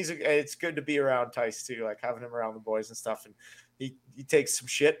good. And it's good to be around Tice too, like having him around the boys and stuff. And he takes some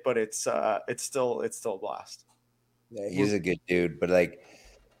shit, but it's still a blast. Yeah, he's a good dude. But like,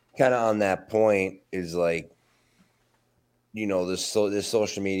 kind of on that point is like, this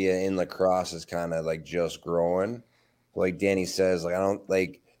social media in lacrosse is kind of like just growing. Like Danny says, like I don't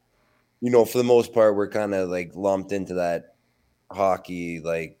like, for the most part, we're kind of like lumped into that hockey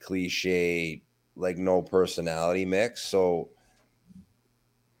like cliche, like no personality mix. So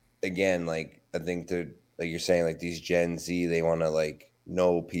again, like I think like you're saying, like these Gen Z, they want to like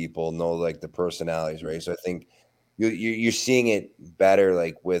know people, know like the personalities, right? So I think you're seeing it better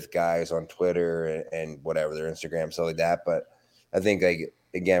like with guys on Twitter and whatever, their Instagram, stuff like that. But I think like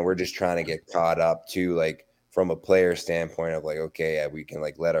again, we're just trying to get caught up to like from a player standpoint of like, okay, yeah, we can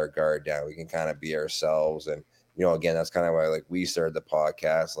like let our guard down, we can kind of be ourselves. And again, that's kind of why like we started the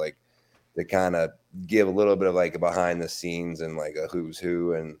podcast, like to kind of give a little bit of like a behind the scenes and like a who's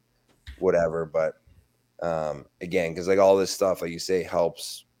who and whatever. But again, because like all this stuff, like you say,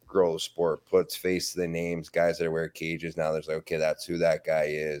 helps grow the sport, puts face to the names, guys that wear cages. Now there's like, okay, that's who that guy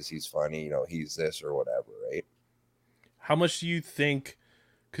is. He's funny, he's this or whatever, right? How much do you think,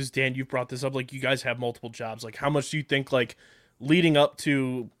 because Dan, you brought this up, like you guys have multiple jobs, like how much do you think like leading up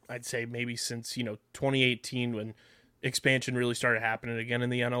to, I'd say maybe since, 2018 when expansion really started happening again in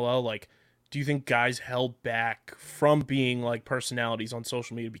the NLL, like do you think guys held back from being like personalities on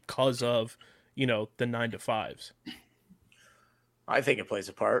social media because of, the 9-to-5s? I think it plays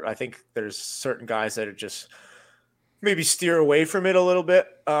a part. I think there's certain guys that are just maybe steer away from it a little bit,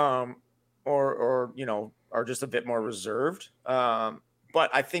 or are just a bit more reserved. But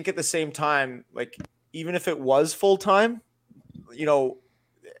I think at the same time, like even if it was full time,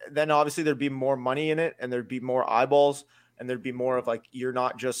 then obviously there'd be more money in it, and there'd be more eyeballs, and there'd be more of like you're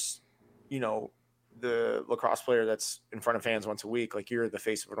not just the lacrosse player that's in front of fans once a week. Like you're the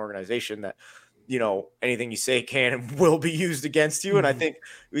face of an organization that anything you say can and will be used against you. And I think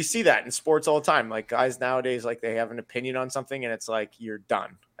we see that in sports all the time. Like guys nowadays, like they have an opinion on something and it's like, you're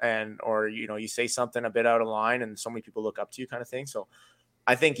done. Or you say something a bit out of line and so many people look up to you kind of thing. So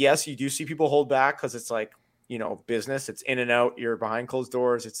I think, yes, you do see people hold back because it's like, business, it's in and out, you're behind closed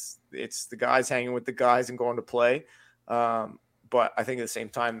doors. It's the guys hanging with the guys and going to play. But I think at the same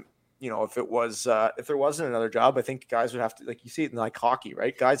time, if there wasn't another job, I think guys would have to, like you see it in like hockey,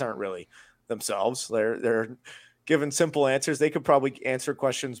 right? Guys aren't really themselves. They're given simple answers. They could probably answer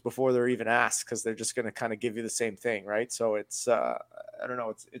questions before they're even asked because they're just going to kind of give you the same thing, right? So it's I don't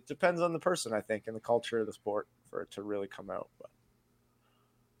know. It depends on the person, I think, and the culture of the sport for it to really come out. But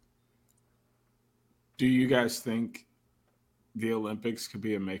do you guys think the Olympics could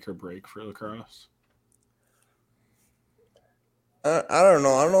be a make or break for lacrosse? I don't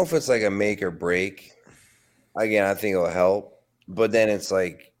know. I don't know if it's like a make or break. Again, I think it'll help, but then it's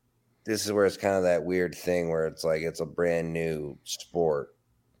like, this is where it's kind of that weird thing where it's like, it's a brand new sport,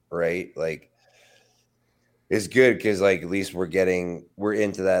 right? Like it's good because like at least we're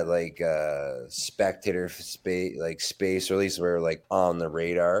into that like spectator space, or at least we're like on the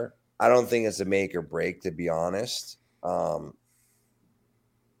radar. I don't think it's a make or break, to be honest. It'll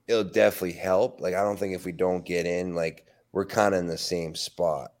definitely help. Like I don't think if we don't get in, like we're kind of in the same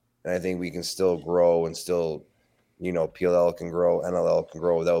spot, and I think we can still grow and still, PLL can grow, NLL can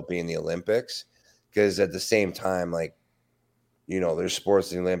grow without being the Olympics. Because at the same time, like, there's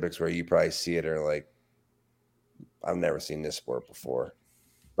sports in the Olympics where you probably see it or like, I've never seen this sport before,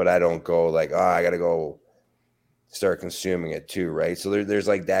 but I don't go like, I got to go start consuming it too, right? So there's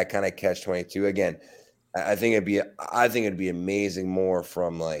like that kind of catch-22. Again, I think it'd be amazing more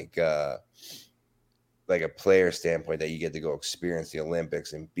from like a player standpoint that you get to go experience the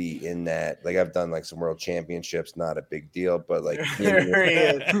Olympics and be in that. Like I've done like some world championships, not a big deal, but like there he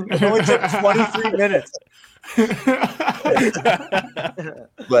is. It only took 23 minutes.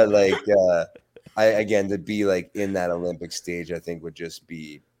 But like again, to be like in that Olympic stage, I think would just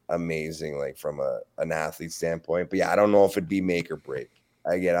be amazing, like from an athlete standpoint. But yeah, I don't know if it'd be make or break.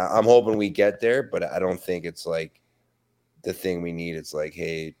 Again, I'm hoping we get there, but I don't think it's like the thing we need. It's like,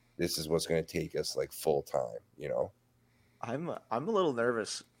 hey, this is what's going to take us like full time, I'm a little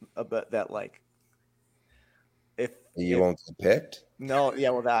nervous about that. Like, if won't get picked. No,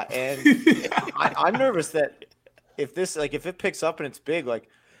 yeah, well that, and I'm nervous that if it picks up and it's big, like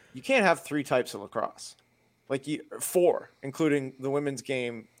you can't have 3 types of lacrosse, like 4, including the women's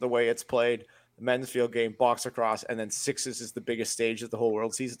game, the way it's played, the men's field game, box lacrosse, and then 6s is the biggest stage that the whole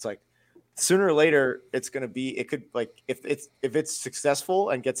world sees. It's like sooner or later it's going to be. It could like if it's successful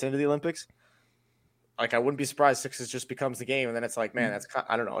and gets into the Olympics. Like I wouldn't be surprised 6s just becomes the game, and then it's like, man,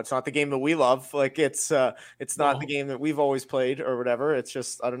 I don't know. It's not the game that we love. Like it's not the game that we've always played or whatever. It's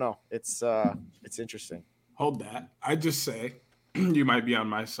just I don't know. It's interesting. Hold that. I just say you might be on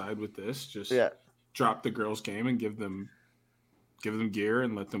my side with this. Just drop the girls' game and give them gear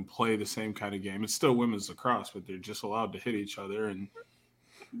and let them play the same kind of game. It's still women's lacrosse, but they're just allowed to hit each other, and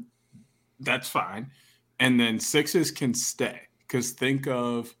that's fine. And then 6s can stay, because think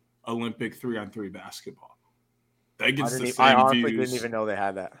of Olympic 3-on-3 basketball. That gets the same views. I honestly didn't even know they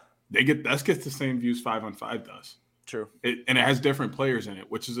had that. That gets the same views 5-on-5 does. True. And it has different players in it,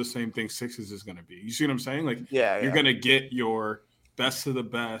 which is the same thing 6s is going to be. You see what I'm saying? Like, you're going to get your best of the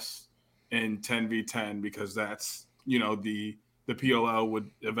best in 10v10, because that's, the PLL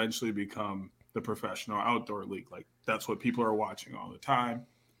would eventually become the professional outdoor league. Like that's what people are watching all the time.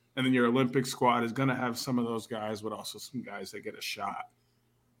 And then your Olympic squad is going to have some of those guys, but also some guys that get a shot.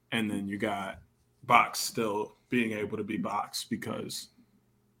 And then you got box still being able to be box because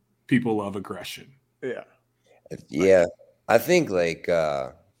people love aggression. Yeah. Yeah. I think like,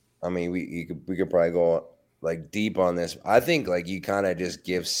 we could probably go like deep on this. I think like you kind of just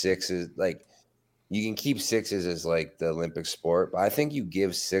give 6s, like you can keep 6s as like the Olympic sport, but I think you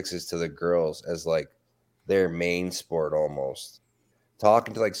give 6s to the girls as like their main sport almost.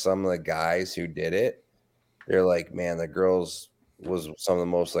 Talking to like some of the guys who did it, they're like, man, the girls was some of the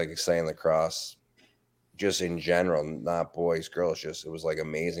most like exciting lacrosse just in general, not boys, girls. Just it was like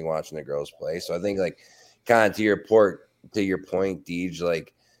amazing watching the girls play. So I think like kind of to your point, Deej,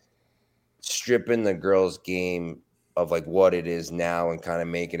 like stripping the girls' game of like what it is now and kind of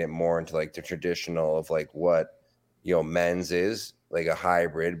making it more into like the traditional of like what men's is, like a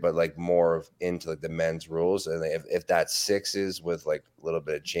hybrid, but like more of into like the men's rules. And if that's 6s with like a little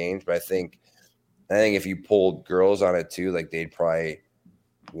bit of change, but I think if you pulled girls on it too, like they'd probably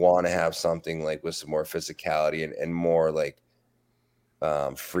want to have something like with some more physicality and more like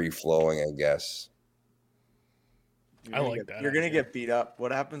free flowing, I guess. I like that. You're going to get beat up.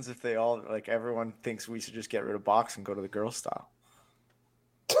 What happens if they all, like everyone thinks we should just get rid of box and go to the girl style?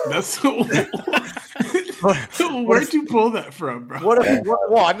 That's where'd you pull that from, bro?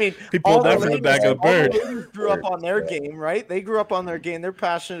 Well, I mean, he pulled that from the back of the bird. All grew up on their game, right? They grew up on their game. They're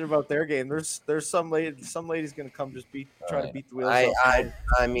passionate about their game. There's some lady's gonna come just try to beat the wheels.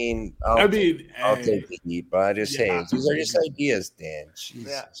 I'll take the heat, but I just say these are just ideas, Dan. Jesus.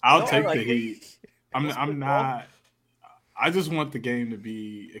 Yeah. I'll take the heat. I'm not. I just want the game to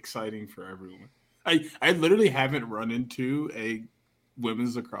be exciting for everyone. I literally haven't run into a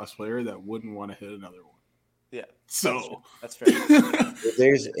women's lacrosse player that wouldn't want to hit another one. Yeah. So that's fair. To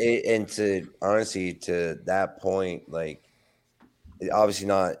that point, like obviously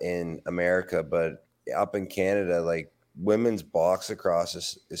not in America, but up in Canada, like women's box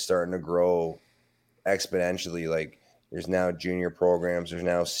lacrosse is starting to grow exponentially. Like there's now junior programs, there's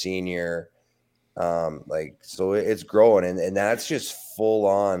now senior, so it's growing, and that's just full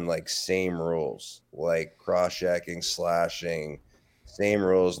on like same rules, like cross checking, slashing, same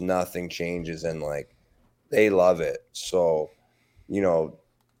rules, nothing changes, and like They love it. So,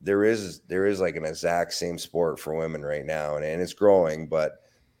 there is like an exact same sport for women right now, and it's growing, but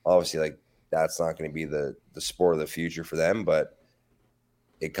obviously like that's not going to be the sport of the future for them. But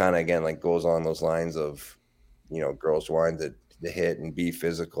it kind of again like goes on those lines of, girls wanting to hit and be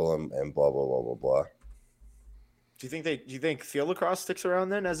physical and blah blah blah blah blah. Do you think field lacrosse sticks around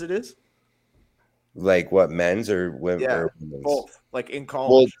then as it is? Like what, men's or women? Yeah, or women's? both. Like in college.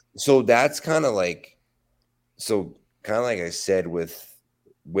 Well, so that's kind of like I said with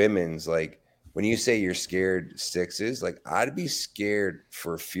women's, like when you say you're scared sixes, like I'd be scared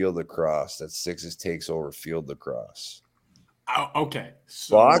for field lacrosse that sixes takes over field lacrosse. Okay.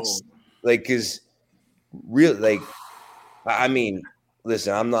 So box, like, cause real, like, I mean,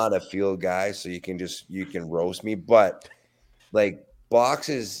 listen, I'm not a field guy, so you can roast me, but like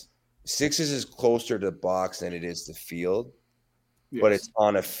sixes is closer to box than it is to field, yes. But it's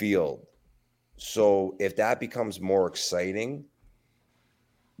on a field. So if that becomes more exciting,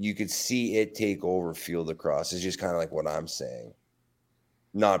 you could see it take over field lacrosse. It's just kind of like what I'm saying.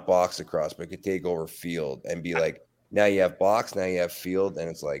 Not box lacrosse, but it could take over field and be like, now you have box, now you have field, and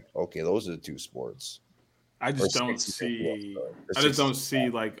it's like, okay, those are the two sports. I just don't see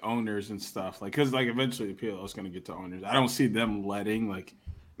like owners and stuff, like, because like eventually the PLL is going to get to owners. I don't see them letting like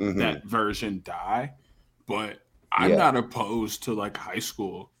that version die, but I'm not opposed to like high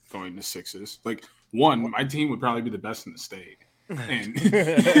school going to sixes. Like, one, my team would probably be the best in the state, and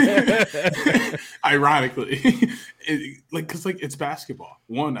ironically, because like it's basketball.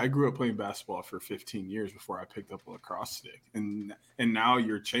 One, I grew up playing basketball for 15 years before I picked up a lacrosse stick, and now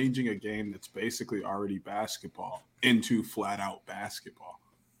you're changing a game that's basically already basketball into flat out basketball.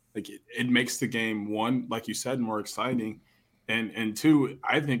 Like it makes the game, one, like you said, more exciting, and two,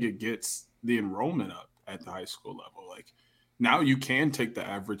 I think it gets the enrollment up at the high school level. Like now you can take the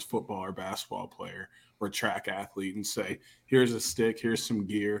average football or basketball player or track athlete and say, here's a stick, here's some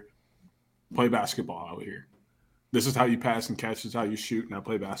gear, play basketball out here. This is how you pass and catch, this is how you shoot, now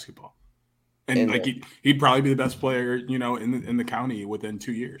play basketball. And like he'd probably be the best player, in the county within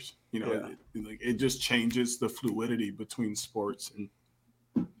 2 years. It just changes the fluidity between sports. And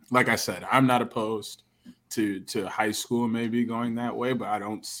like I said, I'm not opposed to high school maybe going that way, but I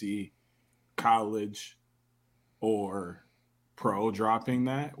don't see college or pro dropping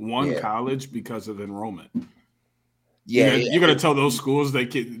that. College because of enrollment. You're gonna tell those schools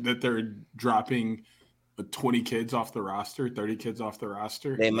that they're dropping 20 kids off the roster, 30 kids off the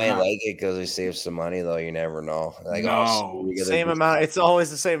roster. They might like it because they save some money, though. You never know. Like, same amount. It's always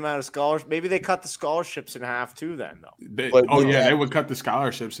the same amount of scholarships. Maybe they cut the scholarships in half too. Then though. They would cut the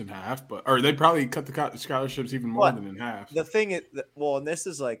scholarships in half, or they probably cut the scholarships even more than in half. The thing is, and this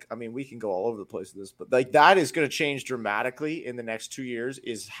is like, I mean, we can go all over the place with this, but like that is going to change dramatically in the next 2 years.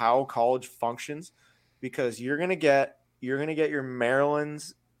 Is how college functions, because you're gonna get your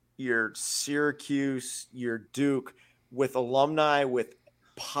Marylands, your Syracuse, your Duke, with alumni with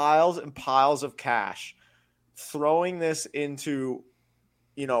piles and piles of cash, throwing this into,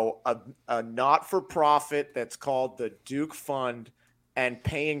 a not-for-profit that's called the Duke Fund and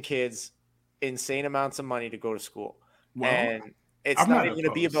paying kids insane amounts of money to go to school. Well, and it's not even going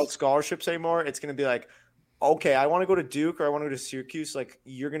to be about scholarships anymore. It's going to be like, okay, I want to go to Duke or I want to go to Syracuse. Like,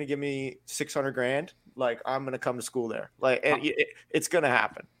 you're going to give me $600,000. Like, I'm going to come to school there. Like, it's going to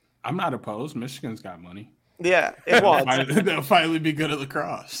happen. I'm not opposed. Michigan's got money. Yeah, they'll finally be good at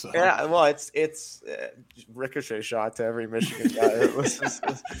lacrosse. So. Yeah, well, it's ricochet shot to every Michigan guy.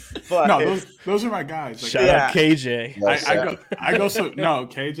 But those are my guys. Like, shout out KJ.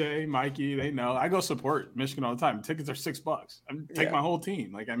 KJ, Mikey, they know. I go support Michigan all the time. Tickets are $6. I take my whole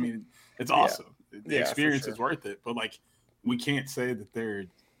team. Like, I mean, it's awesome. The experience is worth it. But like, we can't say that they're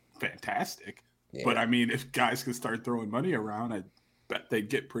fantastic. Yeah. But I mean, if guys could start throwing money around, I bet they'd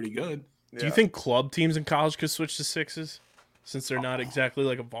get pretty good. Yeah. Do you think club teams in college could switch to sixes since they're not exactly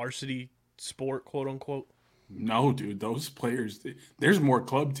like a varsity sport, quote unquote? No, dude. Those players, there's more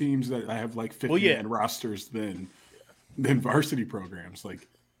club teams that have like 50 man rosters than varsity programs. Like,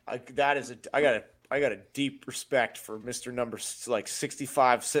 I got a deep respect for Mr. Number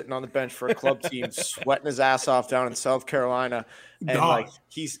 65 sitting on the bench for a club team, sweating his ass off down in South Carolina. And like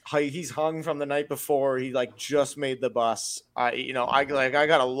he's hung from the night before. He like just made the bus. I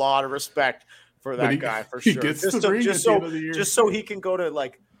got a lot of respect for that guy for sure. Just so he can go to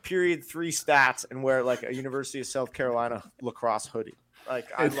like period 3 stats and wear like a University of South Carolina lacrosse hoodie. Like,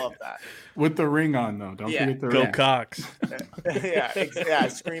 I love that. With the ring on, though. Don't forget the ring. Go Cox.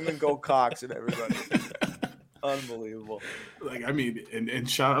 Screaming go Cox and everybody. Unbelievable. Like, I mean, and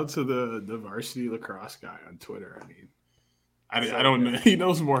shout out to the varsity lacrosse guy on Twitter. I mean, I don't know. He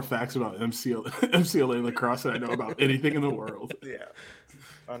knows more facts about MCLA lacrosse than I know about anything in the world. Yeah,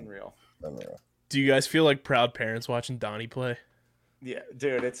 unreal. Do you guys feel like proud parents watching Donnie play? Yeah,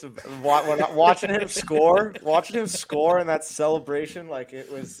 dude, it's watching him score and that celebration, like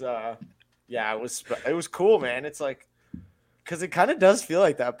it was, it was cool, man. It's like, because it kind of does feel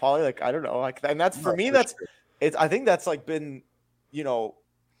like that, Paulie. Like I don't know, like, and that's for me. That's it's. I think that's like been,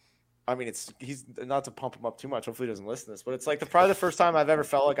 I mean, he's not to pump him up too much. Hopefully, he doesn't listen to this, but it's like probably the first time I've ever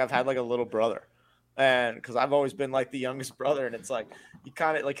felt like I've had like a little brother. And because I've always been like the youngest brother, and it's like you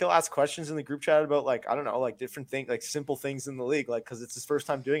kind of like he'll ask questions in the group chat about like I don't know, like different things, like simple things in the league, like because it's his first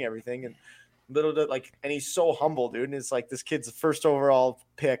time doing everything, and and he's so humble, dude. And it's like this kid's the first overall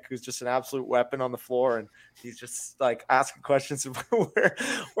pick, who's just an absolute weapon on the floor, and he's just like asking questions of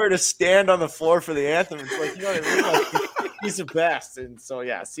where to stand on the floor for the anthem. It's like, you know what I mean? Like, he's the best, and so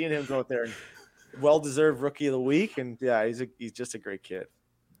yeah, seeing him go out there and well-deserved rookie of the week, and yeah, he's just a great kid.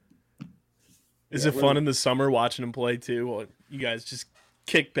 Is it fun in the summer watching him play too? Well, you guys just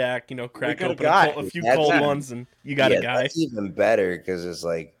kick back, crack open a few cold ones, and you got a guy. That's even better because it's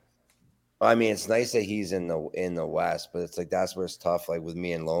like, I mean, it's nice that he's in the West, but it's like that's where it's tough. Like with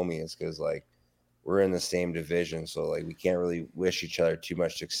me and Lomi, is because like we're in the same division, so like we can't really wish each other too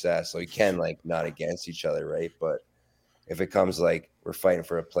much success. So we can like not against each other, right? But if it comes like we're fighting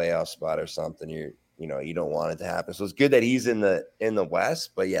for a playoff spot or something, you don't want it to happen. So it's good that he's in the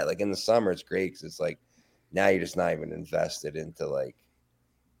West, but yeah, like in the summer, it's great because it's like now you're just not even invested into like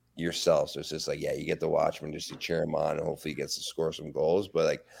yourself. So it's just like, yeah, you get to watch him and just cheer him on, and hopefully he gets to score some goals. But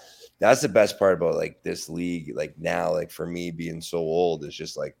like that's the best part about like this league. Like now, like for me being so old, it's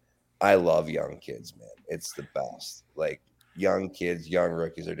just like I love young kids, man. It's the best. Like young kids, young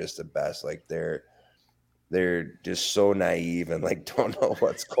rookies are just the best. Like they're just so naive and like don't know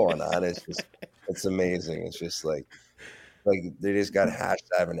what's going on. It's amazing. It's just like they just got hatched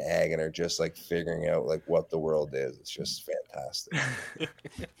out of an egg and are just like figuring out like what the world is. It's just fantastic.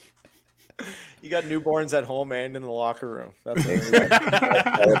 You got newborns at home and in the locker room. That's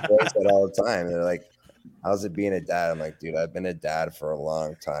that all the time. They're like, "How's it being a dad?" I'm like, "Dude, I've been a dad for a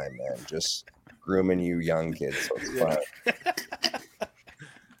long time, man. Just grooming you young kids, so it's fun."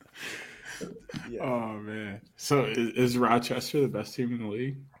 Yeah. Oh man! So is Rochester the best team in the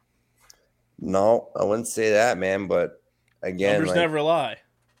league? No, I wouldn't say that, man. But again, numbers never lie.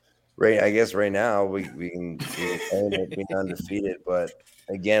 Right, I guess right now we can claim it being undefeated, but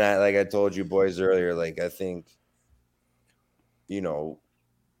again, I told you boys earlier, like I think,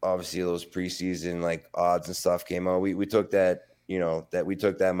 obviously those preseason like odds and stuff came out. We took that, we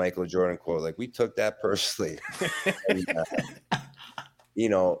took that Michael Jordan quote, like we took that personally. And,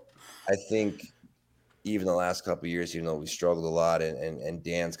 I think even the last couple of years, even though we struggled a lot, and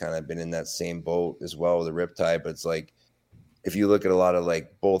Dan's kind of been in that same boat as well with the Riptide, but it's like if you look at a lot of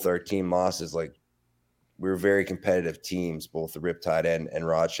like both our team losses, like we're very competitive teams, both the Riptide and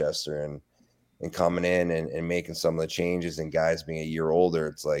Rochester, and coming in and making some of the changes and guys being a year older,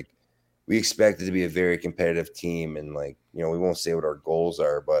 it's like we expect it to be a very competitive team, and like we won't say what our goals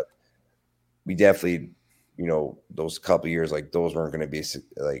are, but we definitely those couple of years, like those weren't going to be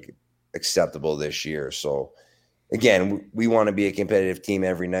like acceptable this year. So again, we want to be a competitive team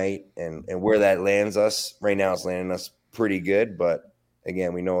every night, and where that lands us right now, it's landing us pretty good. But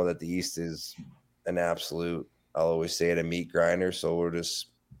again, we know that the East is an absolute, I'll always say it, a meat grinder. So we'll just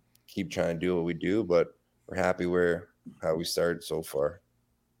keep trying to do what we do, but we're happy how we started so far.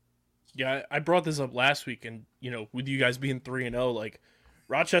 Yeah, I brought this up last week, and with you guys being 3-0, like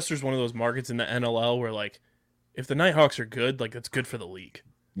Rochester's one of those markets in the NLL where like if the Nighthawks are good, like that's good for the league.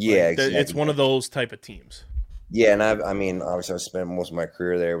 Yeah, like, exactly. It's one of those type of teams. Yeah, and obviously I've spent most of my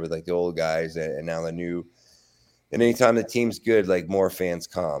career there with like the old guys and now the new. And anytime the team's good, like more fans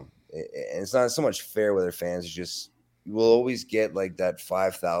come. And it's not so much fair weather fans. It's just we'll always get like that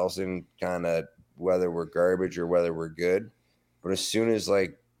 5,000 kind of whether we're garbage or whether we're good. But as soon as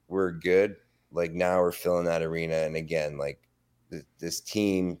like we're good, like now we're filling that arena. And again, like this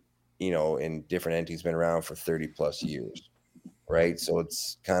team, in different entities been around for 30 plus years. Right. So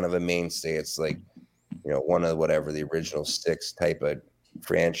it's kind of a mainstay. It's like, one of the original 6 type of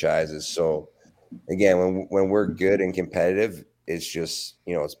franchises. So again, when we're good and competitive, it's just,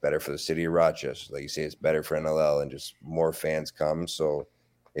 it's better for the city of Rochester. Like you say, it's better for NLL and just more fans come. So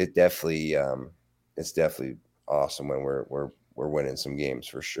it's definitely awesome when we're winning some games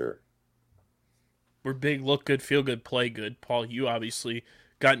for sure. We're big, look good, feel good, play good. Paul, you obviously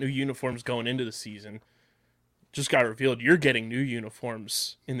got new uniforms going into the season. Just got revealed you're getting new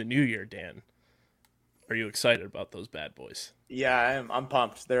uniforms in the new year, Dan. Are you excited about those bad boys? Yeah, I'm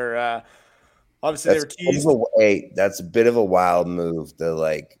pumped. They're Obviously, they were teased. That's a bit of a wild move. The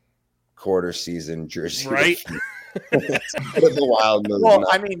like quarter season jersey, right? It's a bit of a wild move. Well,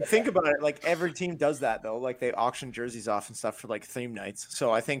 I mean, think about it. Like every team does that though. Like they auction jerseys off and stuff for like theme nights.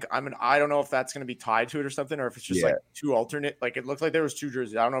 So I think I don't know if that's going to be tied to it or something, or if it's just like two alternate. Like it looked like there was 2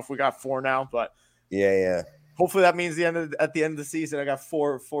 jerseys. I don't know if we got 4 now, but yeah. Hopefully that means at the end of the season, I got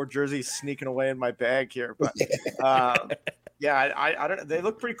four jerseys sneaking away in my bag here. But yeah, I don't. They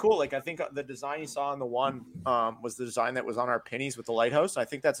look pretty cool. Like I think the design you saw on the one was the design that was on our pennies with the lighthouse. I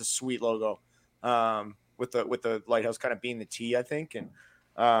think that's a sweet logo. With the lighthouse kind of being the T, I think. And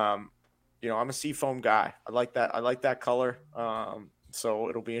you know, I'm a seafoam guy. I like that color. So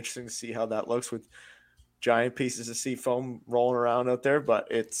it'll be interesting to see how that looks with giant pieces of seafoam rolling around out there. But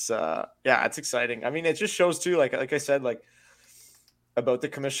it's it's exciting. I mean, it just shows too, like I said, like about the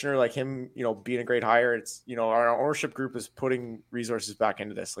commissioner, like him, you know, being a great hire. It's, you know, our ownership group is putting resources back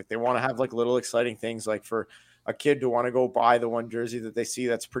into this. Like they want to have like little exciting things, like for a kid to want to go buy the one jersey that they see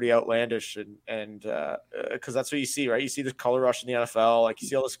that's pretty outlandish, and because that's what you see, right? You see the color rush in the NFL, like you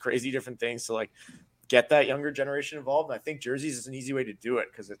see all this crazy different things to like get that younger generation involved. And I think jerseys is an easy way to do it,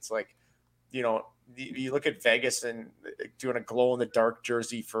 because it's like, you know, you look at Vegas and doing a glow in the dark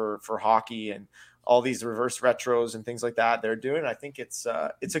jersey for hockey, and all these reverse retros and things like that they're doing. I think it's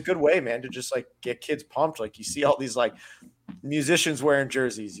a good way, man, to just like get kids pumped. Like you see all these like musicians wearing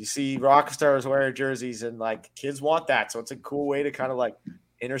jerseys, you see rock stars wearing jerseys, and like kids want that. So it's a cool way to kind of like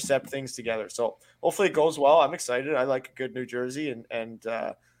intercept things together. So hopefully it goes well. I'm excited. I like a good New Jersey, and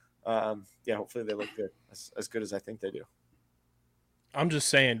hopefully they look good, as good as I think they do. I'm just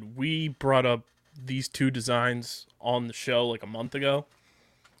saying, we brought up these 2 designs on the show like a month ago,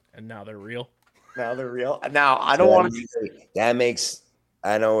 and now they're real. Now they're real. Now I don't want to. That makes.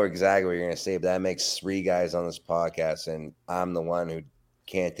 I know exactly what you're going to say, but that makes 3 guys on this podcast, and I'm the one who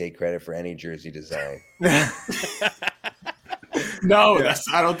can't take credit for any jersey design. No,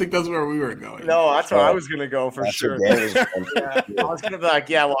 I don't think that's where we were going. No, that's where I was going to go for sure. I was going to be like,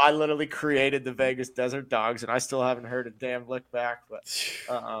 yeah, well, I literally created the Vegas Desert Dogs, and I still haven't heard a damn lick back. But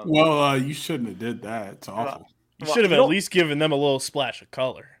you shouldn't have did that. It's awful. You should have at least given them a little splash of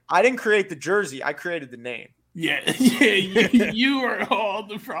color. I didn't create the jersey. I created the name. Yeah, you are all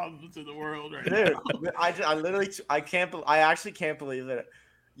the problems in the world right now. I actually can't believe that.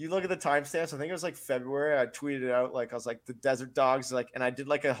 You look at the timestamps. I think it was like February. I tweeted out, like, I was like, the Desert Dogs, like, and I did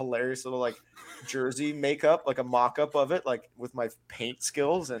like a hilarious little like jersey makeup, like a mock-up of it, like with my paint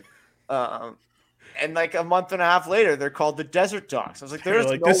skills, and like a month and a half later, they're called the Desert Dogs. I was like, there's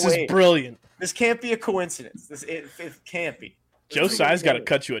like, no this way. Is brilliant. This can't be a coincidence. It can't be. Joe Tsai's got to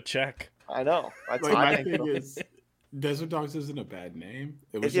cut you a check. I know. My thing is, Desert Dogs isn't a bad name.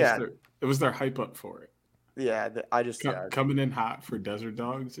 It was it was their hype up for it. Yeah, coming in hot for Desert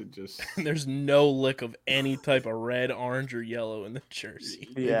Dogs. It just there's no lick of any type of red, orange, or yellow in the jersey.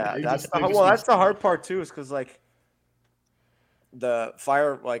 Yeah, that's the hard part too, is because like the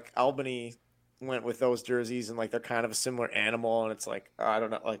Fire, like Albany went with those jerseys, and like they're kind of a similar animal, and it's like, I don't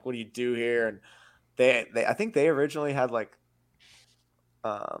know, like what do you do here? And they I think they originally had like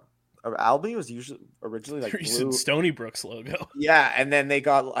Albany was originally like blue. Stony Brook's logo. Yeah, and then they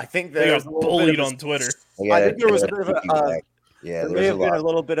got bullied on Twitter. I think there was a bit of a there may have been a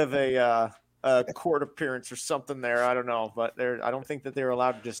little bit of a court appearance or something there. I don't know, but I don't think that they were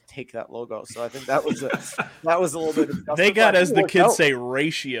allowed to just take that logo. So I think that was a little bit. They got, as the kids say,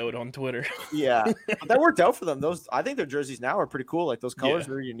 ratioed on Twitter. Yeah, but that worked out for them. I think their jerseys now are pretty cool. Like those colors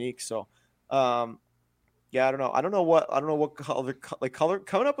are unique. So. Yeah, I don't know what color, like color,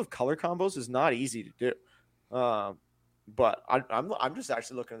 coming up with color combos is not easy to do. But I'm just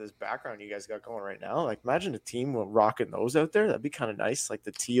actually looking at this background you guys got going right now. Like, imagine a team rocking those out there. That'd be kind of nice, like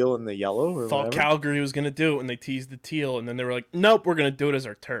the teal and the yellow. Or thought whatever. Calgary was gonna do it, and they teased the teal, and then they were like, "Nope, we're gonna do it as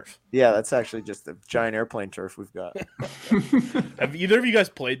our turf." Yeah, that's actually just the giant airplane turf we've got. Have either of you guys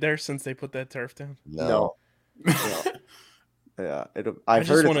played there since they put that turf down? No. Yeah, I've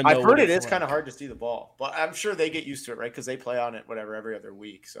heard it is kind of hard to see the ball, but I'm sure they get used to it, right? Because they play on it every other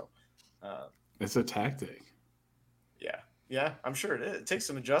week. So it's a tactic. Yeah, I'm sure it is. It takes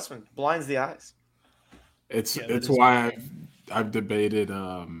some adjustment, blinds the eyes. It's why I've debated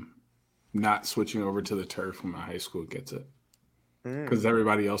not switching over to the turf when my high school gets it, because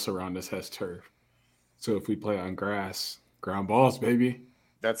everybody else around us has turf. So if we play on grass, ground balls, baby.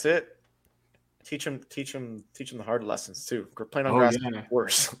 That's it. Teach them the hard lessons too. Playing on grass is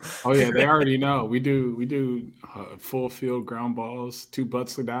worse. Oh yeah, they already know. We do full field ground balls, 2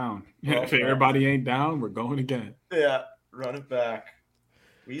 butts are down. If everybody ain't down, we're going again. Yeah, run it back.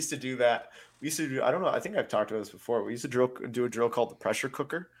 We used to do that. I don't know. I think I've talked about this before. We used to do a drill called the pressure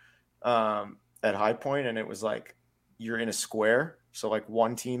cooker. And at High Point, and it was like you're in a square. So like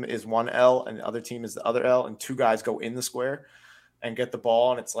one team is one L and the other team is the other L, and two guys go in the square and get the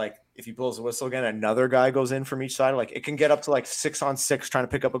ball. And it's like, if he blows the whistle again, another guy goes in from each side. Like it can get up to like 6-on-6 trying to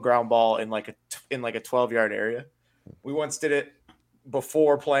pick up a ground ball in like a 12-yard area. We once did it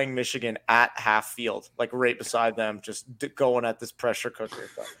before playing Michigan at half field, like right beside them, just going at this pressure cooker.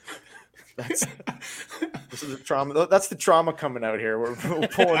 But this is the trauma. That's the trauma coming out here. We're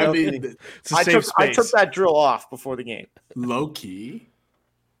pulling out. I took that drill off before the game. Low key,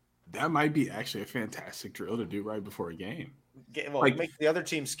 that might be actually a fantastic drill to do right before a game. Well, like, make the other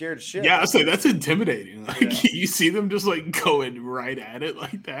team scared as shit. Yeah, I say that's intimidating. Like you see them just like going right at it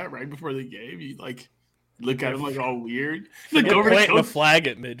like that right before the game. You like look at them like all weird. Like planting a flag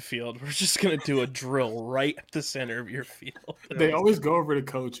at midfield. We're just gonna do a drill right at the center of your field. They always go over to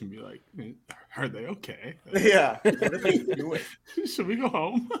coach and be like, "Are they okay? Yeah, what are they doing? Should we go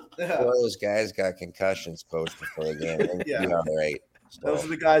home?" Yeah. One of those guys got concussions coach before the game. Yeah, all right. So. Those are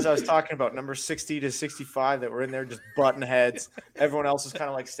the guys I was talking about, number 60 to 65, that were in there just butting heads. Everyone else is kind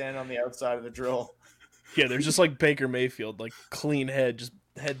of like standing on the outside of the drill. Yeah, they're just like Baker Mayfield, like clean head, just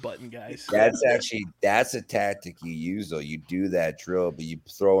head butting guys. That's a tactic you use though. You do that drill, but you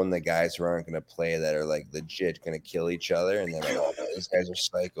throw in the guys who aren't going to play that are like legit going to kill each other, and then like, oh, these guys are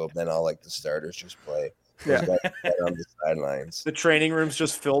psycho. Then all like the starters just play. Yeah, on the sidelines. The training room's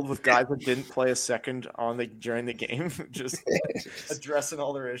just filled with guys that didn't play a second during the game, just addressing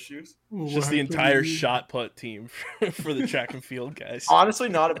all their issues. Just the entire shot put team for the track and field guys. Honestly,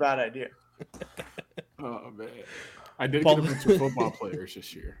 not a bad idea. Oh man, I did get a bunch of football players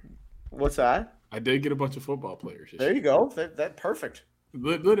this year. What's that? I did get a bunch of football players. There you go. That perfect.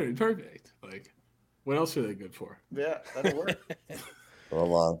 Literally perfect. Like, what else are they good for? Yeah, that'll work. A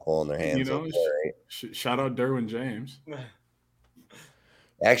long pole in their hands. Right? Shout out Derwin James.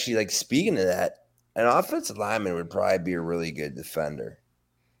 Actually, like speaking of that, an offensive lineman would probably be a really good defender.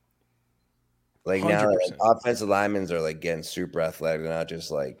 Like 100%. Now, like, offensive linemen are like getting super athletic. They're not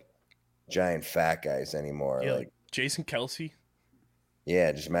just like giant fat guys anymore. Yeah, like Jason Kelsey.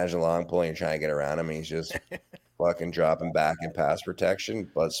 Yeah, just imagine a long pole and you're trying to get around him and he's just fucking dropping back in pass protection,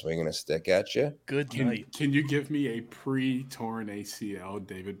 but swinging a stick at you. Good night. Can you give me a pre-torn ACL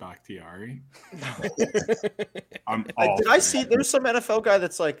David Bakhtiari? Did I see there's some NFL guy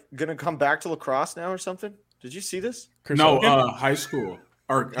that's like gonna come back to lacrosse now or something? Did you see this? No, high school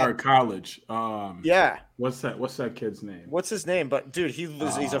or college. Yeah. What's that kid's name? What's his name? But dude,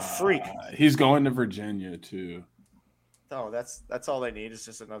 he's a freak. He's going to Virginia too. Oh, that's all they need is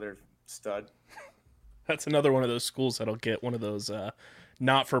just another stud. That's another one of those schools that'll get one of those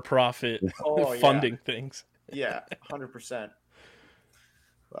not-for-profit funding things. Yeah, 100%.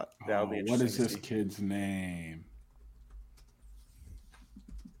 But that'll be interesting. What is this kid's name?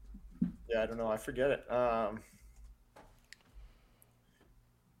 Yeah, I don't know. I forget it. I'm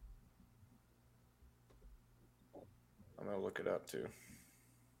gonna look it up too.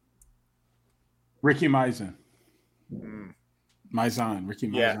 Ricky Mizan. Ricky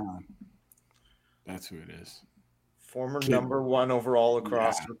Mizan. Yeah. That's who it is. Former number 1 overall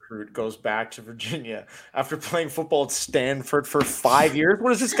lacrosse recruit goes back to Virginia after playing football at Stanford for 5 years.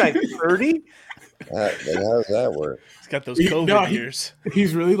 What is this guy, 30? How does that work? He's got those COVID years.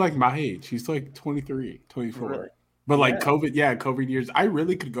 He's really like my age. He's like 23, 24. Really? But like COVID years. I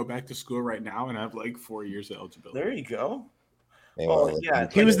really could go back to school right now and have like 4 years of eligibility. There you go.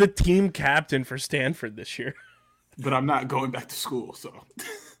 He was the team captain for Stanford this year. But I'm not going back to school, so.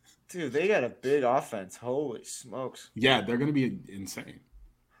 Dude, they got a big offense. Holy smokes! Yeah, they're gonna be insane.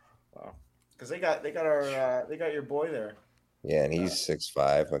 Wow, because they got your boy there. Yeah, and he's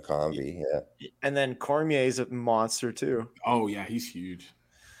 6'5", McConvey. Yeah, and then Cormier's a monster too. Oh yeah, he's huge.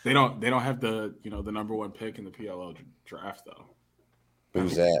 They don't have the the number 1 pick in the PLO draft though.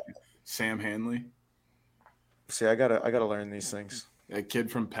 Who's that? Sam Hanley. See, I gotta learn these things. A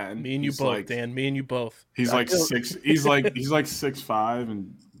kid from Penn. Me and you both, Dan. Me and you both. He's like 6. He's like 6'5"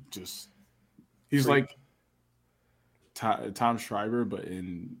 and just he's like Tom Schreiber, but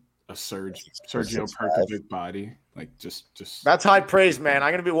in a Sergio Perkovic body. Like just that's high praise, man.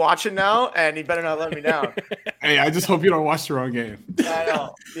 I'm gonna be watching now, and he better not let me down. Hey, I just hope you don't watch the wrong game. I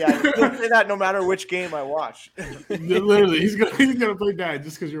know. Yeah, you'll say that no matter which game I watch. Literally, he's gonna play bad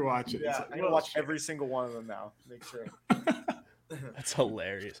just because you're watching. Yeah, I'm gonna watch every single one of them now. Make sure. That's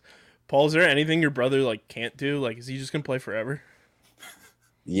hilarious. Paul, is there anything your brother like can't do? Like, is he just gonna play forever?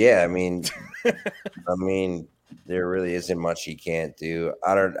 Yeah, I mean, there really isn't much he can't do.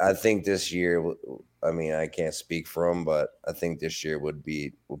 I think this year. I mean, I can't speak for him, but I think this year will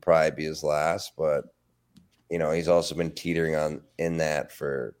probably be his last. But he's also been teetering in that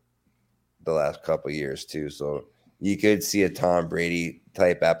for the last couple of years too. So you could see a Tom Brady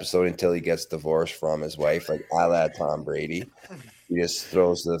type episode until he gets divorced from his wife, like a la Tom Brady. He just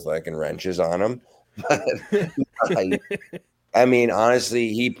throws the fucking wrenches on him. But I mean,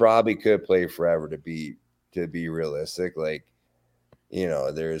 honestly, he probably could play forever to be realistic. Like, you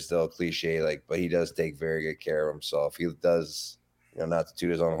know, there's still a cliche, like, but he does take very good care of himself. He does, you know, not to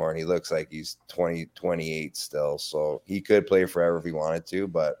toot his own horn. He looks like he's 28 still. So he could play forever if he wanted to,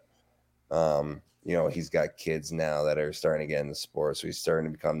 but you know, he's got kids now that are starting to get in the sport. So he's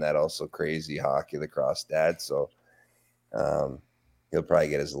starting to become that also crazy hockey lacrosse dad. So he'll probably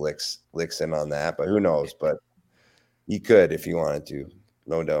get his licks in on that, but who knows? But he could if he wanted to,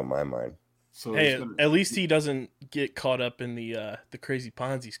 no doubt in my mind. So hey, at least he doesn't get caught up in the crazy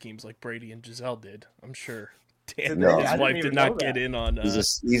Ponzi schemes like Brady and Giselle did. I'm sure his wife did not get in on.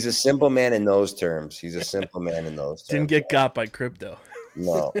 He's a simple man in those terms. Didn't get got by crypto.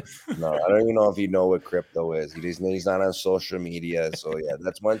 No, I don't even know if you know what crypto is. He's not on social media, so yeah,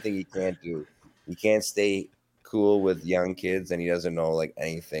 that's one thing he can't do. He can't stay cool with young kids, and he doesn't know like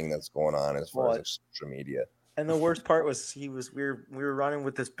anything that's going on as far as social media. And the worst part was we were running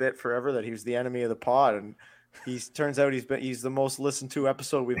with this bit forever that he was the enemy of the pod, and turns out he's the most listened to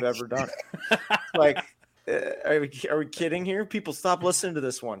episode we've ever done. Like, are we kidding here? People, stop listening to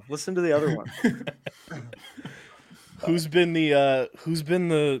this one. Listen to the other one. Who's been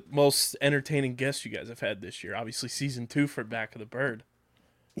the most entertaining guest you guys have had this year? Obviously, season 2 for Back of the Bird.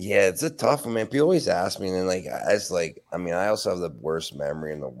 Yeah, it's a tough one, man. People always ask me, and then I also have the worst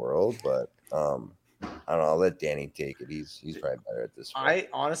memory in the world, but I don't know. I'll let Danny take it. He's probably better at this one. I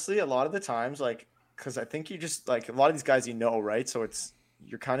honestly, a lot of the times, like, because I think you just like a lot of these guys, you know, right? So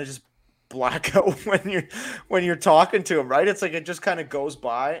you're kind of just blackout when you're talking to them, right? It's like it just kind of goes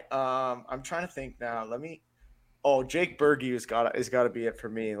by. I'm trying to think now. Jake Berge has got to be it for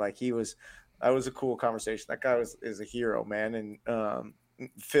me. Like that was a cool conversation. That guy is a hero, man. And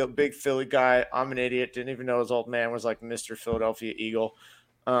big Philly guy. I'm an idiot. Didn't even know his old man was like Mr. Philadelphia Eagle.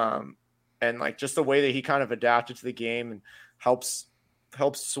 And like just the way that he kind of adapted to the game and helps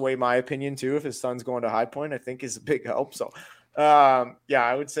sway my opinion too. If his son's going to High Point, I think is a big help. So yeah,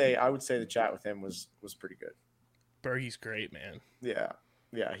 I would say the chat with him was pretty good. Berge's great, man. Yeah.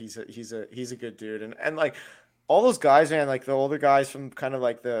 He's a good dude. And like all those guys, man, like the older guys from kind of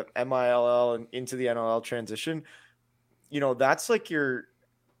like the MILL and into the NLL transition, you know, that's like your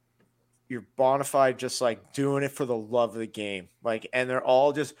bona fide, just like doing it for the love of the game. Like, and they're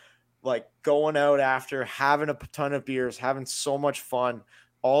all just like going out after having a ton of beers, having so much fun,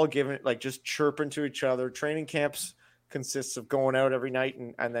 all giving it, like just chirping to each other. Training camps consists of going out every night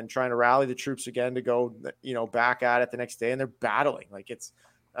and then trying to rally the troops again to go, you know, back at it the next day. And they're battling. Like it's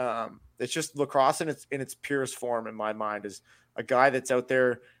just lacrosse in its purest form in my mind. Is a guy that's out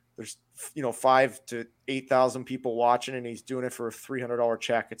there. There's, you know, 5,000 to 8,000 people watching, and he's doing it for a $300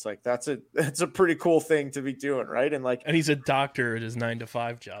 check. It's like that's a pretty cool thing to be doing, right? And he's a doctor at his 9 to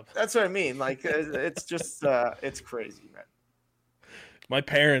 5 job. That's what I mean. Like it's just it's crazy, man. My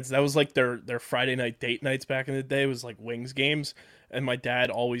parents, that was like their Friday night date nights back in the day, was like Wings games, and my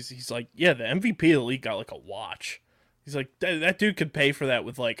dad he's like, yeah, the MVP of the league got like a watch. He's like, that dude could pay for that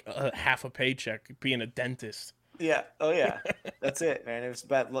with like half a paycheck being a dentist. Yeah. Oh yeah. That's it, man. It was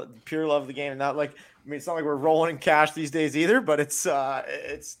about pure love of the game. And not like, I mean, it's not like we're rolling in cash these days either, but it's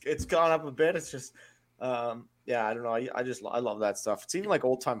gone up a bit. It's just, yeah, I don't know. I love that stuff. It's even like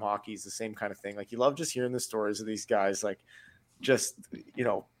old time hockey is the same kind of thing. Like you love just hearing the stories of these guys, like just, you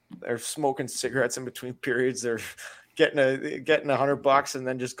know, they're smoking cigarettes in between periods. They're getting $100 and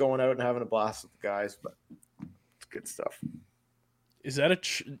then just going out and having a blast with the guys, but it's good stuff. Is that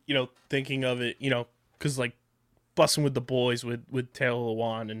thinking of it, you know, cause like, Busting with the Boys with Taylor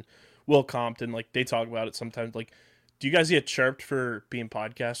Lewan and Will Compton, like they talk about it sometimes. Like, do you guys get chirped for being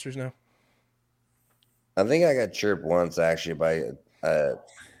podcasters now? I think I got chirped once actually by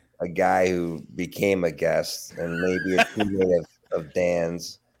a guy who became a guest and maybe a teammate of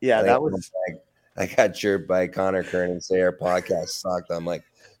Dan's. Yeah, that was. I got chirped by Connor Kern and say our podcast sucked. I'm like,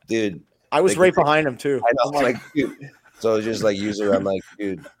 dude. I was right behind him too. I know, I'm like, dude. So it's just like usually I'm like,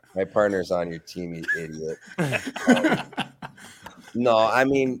 dude. My partner's on your team, you idiot. No, I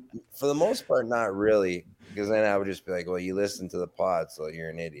mean, for the most part, not really. Because then I would just be like, well, you listen to the pod, so you're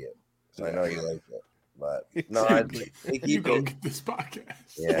an idiot. So I know you like it. But no, you go get this podcast.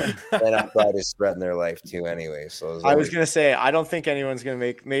 Yeah. And I'm probably spreading their life too anyway. So I was going to say, I don't think anyone's going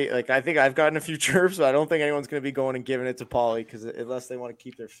to make like, I think I've gotten a few chirps, but I don't think anyone's going to be going and giving it to Paulie because unless they want to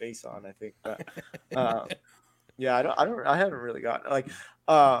keep their face on, I think. Yeah, I haven't really gotten like,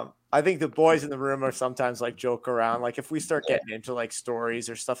 I think the boys in the room are sometimes like joke around. Like if we start getting into like stories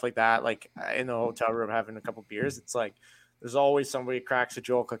or stuff like that, like in the hotel room having a couple beers, it's like there's always somebody who cracks a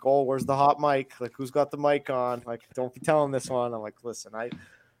joke like, "Oh, where's the hot mic? Like who's got the mic on? Like don't be telling this one." I'm like, "Listen,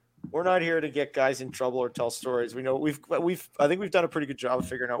 we're not here to get guys in trouble or tell stories. We know I think we've done a pretty good job of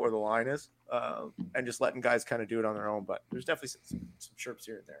figuring out where the line is, and just letting guys kind of do it on their own. But there's definitely some chirps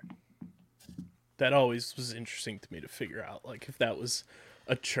here and there." That always was interesting to me to figure out, like if that was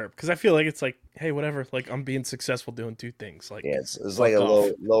a chirp, because I feel like it's like, hey, whatever, like I'm being successful doing two things. Like it's like a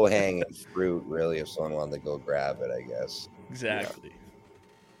low hanging fruit, really, if someone wanted to go grab it, I guess. Exactly. Yeah.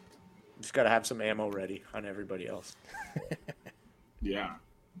 Just got to have some ammo ready on everybody else. Yeah.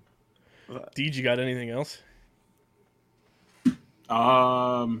 Deej, you got anything else?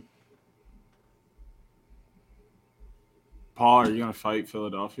 Paul, are you gonna fight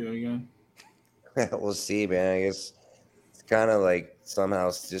Philadelphia again? We'll see, man. I guess it's kind of like somehow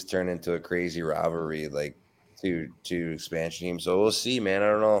it's just turned into a crazy rivalry, like two expansion teams. So we'll see, man. I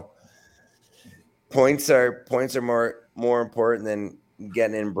don't know. Points are more important than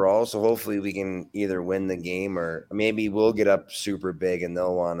getting in brawl. So hopefully we can either win the game or maybe we'll get up super big and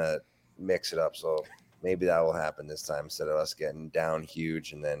they'll want to mix it up. So maybe that will happen this time instead of us getting down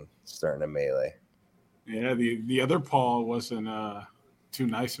huge and then starting a melee. Yeah, the other Paul wasn't too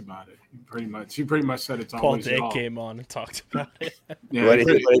nice about it. He pretty much said it's Paul always Day y'all. came on and talked about it. Yeah, What is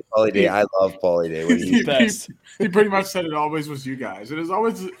Paulie Day? I love Paulie Day. What do you best. He pretty much said it always was you guys. It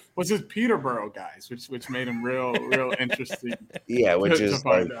was his Peterborough guys, which made him real interesting. Yeah, which to is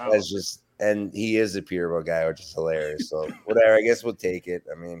find like out. that's just, and he is a Peterborough guy, which is hilarious. So whatever, I guess we'll take it.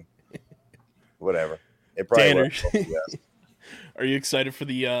 I mean, whatever. It probably Tanner, works both of us. are you excited for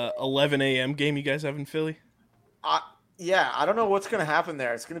the 11 a.m. game you guys have in Philly? Yeah, I don't know what's gonna happen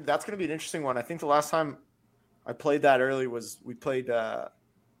there. That's gonna be an interesting one. I think the last time I played that early was we played at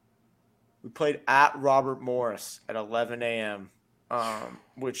Robert Morris at 11 a.m.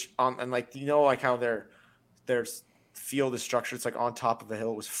 Which and like like how their field is structured. It's like on top of a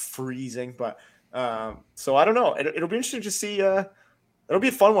hill. It was freezing, but so I don't know. It'll be interesting to see. It'll be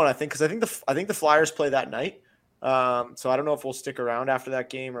a fun one, I think, because I think the Flyers play that night. So I don't know if we'll stick around after that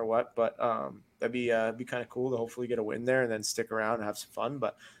game or what, but that'd be kind of cool to hopefully get a win there and then stick around and have some fun.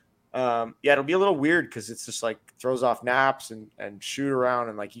 But yeah, it'll be a little weird because it's just like throws off naps and shoot around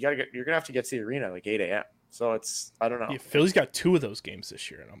and like you're gonna have to get to the arena like 8 a.m. So I don't know. Yeah, Philly's got 2 of those games this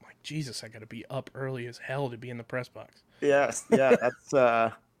year, and I'm like, Jesus, I got to be up early as hell to be in the press box. Yes, yeah, that's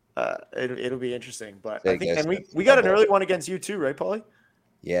it'll be interesting. But I think, and we got an early one against you too, right, Paulie?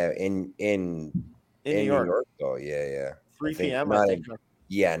 Yeah, in New York though. Yeah. 3 p.m. I think.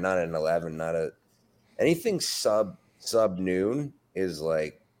 Yeah, not an 11, not a anything sub noon is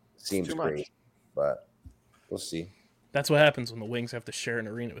like seems great, but we'll see. That's what happens when the Wings have to share an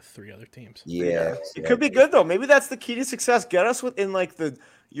arena with 3 other teams. Yeah. It could be good though. Maybe that's the key to success. Get us within like the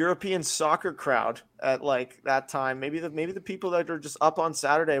European soccer crowd at like that time. Maybe the people that are just up on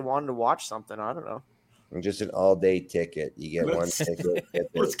Saturday wanting to watch something. I don't know. And just an all-day ticket. You get one ticket.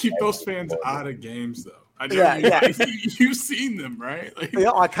 Let's keep those fans out of games, though. I know Yeah. You've seen them, right? Like,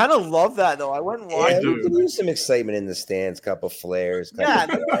 Yeah, I kind of love that though. I went and watched. Yeah, we can use some excitement in the stands. Couple flares.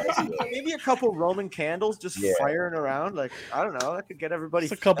 Maybe a couple Roman candles just firing around. Like I don't know, that could get everybody.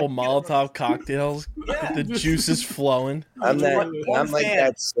 Just a couple Molotov cocktails, get the juices flowing. I'm that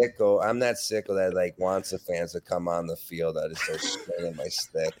sicko. I'm that sicko that like wants the fans to come on the field. I just start swinging my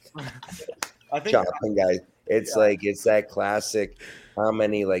stick. I think Chopping guys. It's like it's that classic. How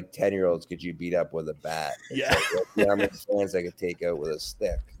many like 10-year-olds could you beat up with a bat? Yeah. Like, how many fans I could take out with a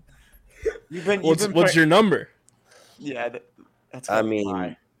stick? What's your number? Yeah, that's. I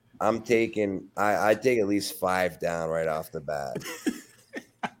mean, I'm taking. I take at least 5 down right off the bat.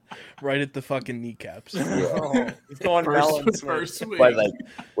 Right at the fucking kneecaps. Yeah. He's going first swing. But like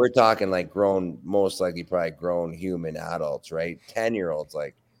we're talking like grown, most likely probably grown human adults, right? 10-year-olds,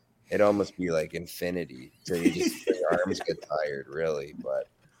 like it'd almost be like infinity. So you just your arms get tired, really. But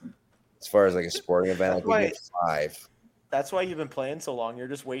as far as like a sporting event, I think it's 5. That's why you've been playing so long. You're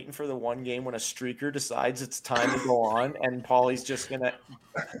just waiting for the one game when a streaker decides it's time to go on, and Paulie's just gonna,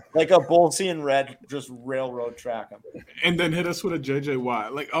 like a bull seeing red, just railroad track him, and then hit us with a JJ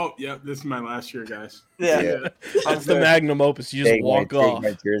Watt. Like, oh yeah, this is my last year, guys. Yeah. That's the magnum opus. You just walk off.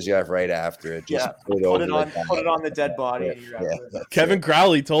 Take my jersey off right after it. Just put it on the dead body. Kevin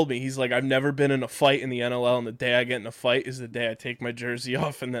Crowley told me, he's like, I've never been in a fight in the NLL, and the day I get in a fight is the day I take my jersey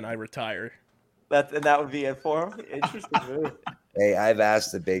off and then I retire. That would be it for him. Interesting move. Hey, I've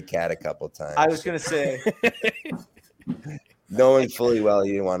asked the big cat a couple times. I was gonna say. knowing fully well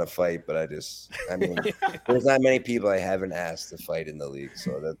he didn't want to fight, but I mean, there's not many people I haven't asked to fight in the league,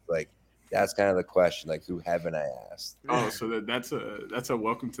 so that's kind of the question. Like, who haven't I asked? Oh, so that's a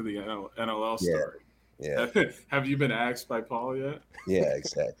welcome to the NLL story. Yeah. Have you been asked by Paul yet? Yeah,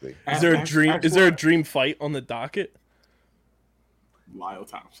 exactly. Is there a dream? Is there a dream fight on the docket? Lyle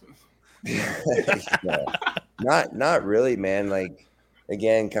Thompson. No, not really, man. Like,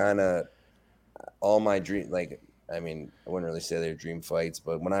 again, kind of all my dream. Like, I mean, I wouldn't really say they're dream fights,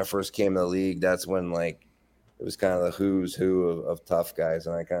 but when I first came to the league, that's when like it was kind of the who's who of tough guys,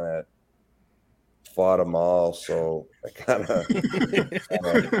 and I kind of fought them all. So I kind of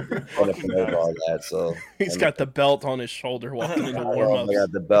all that. So he's got the belt on his shoulder walking into warm-ups. I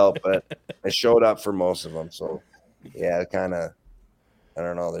got the belt, but I showed up for most of them. So yeah, kind of. I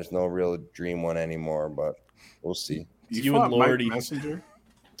don't know. There's no real dream one anymore, but we'll see. You and Lordy Messenger?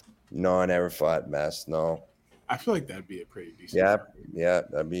 No, I never fought Mess. No. I feel like that'd be a pretty decent. Yeah.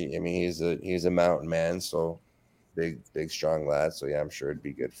 That'd be. I mean, he's a mountain man, so big, strong lad. So yeah, I'm sure it'd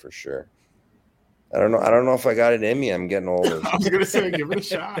be good for sure. I don't know if I got it in me. I'm getting older. I was gonna say, give it a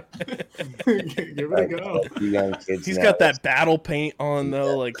shot. Give it a go. Young kids. He's got that battle paint on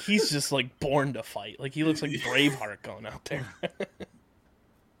though. Like he's just like born to fight. Like he looks like Braveheart going out there.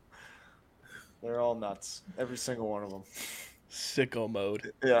 They're all nuts. Every single one of them. Sicko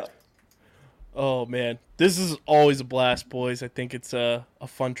mode. Yeah. Oh man, this is always a blast, boys. I think it's a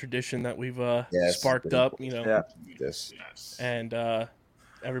fun tradition that we've sparked up. You know. Yeah. Yes. And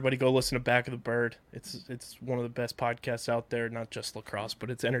everybody go listen to Back of the Bird. It's one of the best podcasts out there. Not just lacrosse, but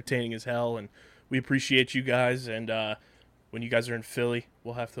it's entertaining as hell. And we appreciate you guys. And when you guys are in Philly,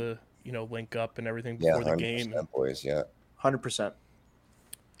 we'll have to link up and everything before the game. Boys. Yeah. 100%.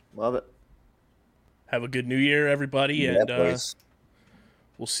 Love it. Have a good New Year, everybody, Yeah, and boys.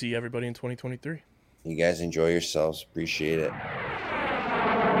 We'll see everybody in 2023. You guys enjoy yourselves. Appreciate it.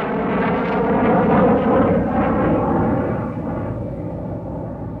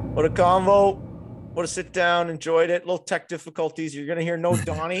 What a convo. What a sit down. Enjoyed it. Little tech difficulties. You're going to hear no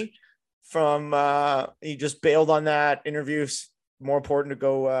Donnie from he just bailed on that interview. More important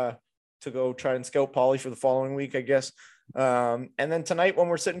to go try and scout Paulie for the following week, I guess. And then tonight when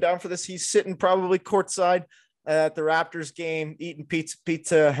we're sitting down for this, he's sitting probably courtside at the Raptors game, eating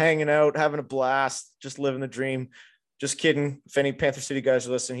pizza, hanging out, having a blast, just living the dream. Just kidding. If any Panther City guys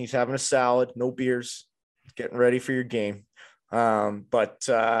are listening, he's having a salad, no beers, getting ready for your game. Yeah,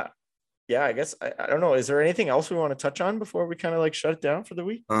 I guess I don't know. Is there anything else we want to touch on before we kind of like shut it down for the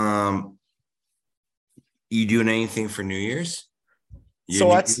week? You doing anything for New Year's? So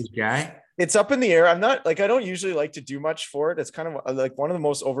that's guy. It's up in the air. I'm not like, I don't usually like to do much for it. It's kind of like one of the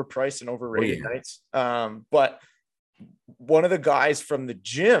most overpriced and overrated nights. But one of the guys from the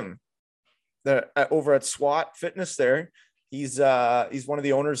gym over at SWAT Fitness there, he's one of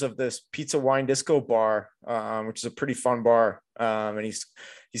the owners of this Pizza Wine Disco bar, which is a pretty fun bar. And he's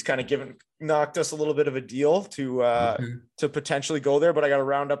kind of knocked us a little bit of a deal to potentially go there, but I got to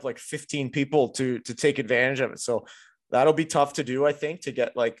round up like 15 people to take advantage of it. So that'll be tough to do, I think, to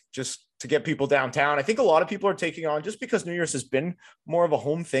get people downtown. I think a lot of people are taking on, just because New Year's has been more of a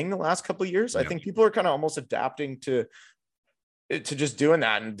home thing the last couple of years. Yeah. I think people are kind of almost adapting to just doing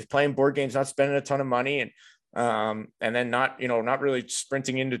that and playing board games, not spending a ton of money, and then not really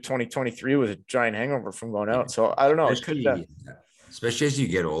sprinting into 2023 with a giant hangover from going out. So I don't know. Especially as you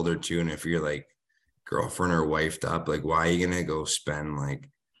get older too. And if you're like girlfriend or wifed up, like, why are you going to go spend like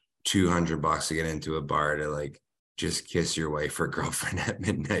 $200 to get into a bar to like just kiss your wife or girlfriend at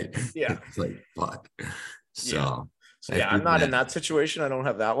midnight? Yeah. It's like, fuck. So yeah, I'm not in that situation. I don't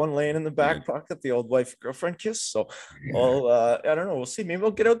have that one laying in the back pocket, the old wife girlfriend kiss. So I don't know. We'll see. Maybe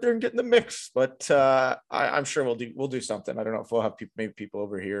we'll get out there and get in the mix, but I'm sure we'll do something. I don't know if we'll have people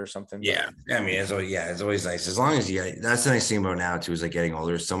over here or something. Yeah. But. I mean, it's always nice. As long as that's the nice thing about now too, is like getting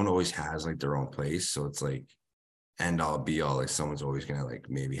older, someone always has like their own place. So it's like, end all be all, like someone's always going to like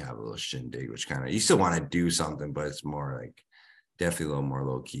maybe have a little shindig, which kind of, you still want to do something, but it's more like definitely a little more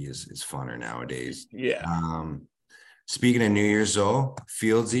low key is funner nowadays. Yeah. Speaking of New Year's though,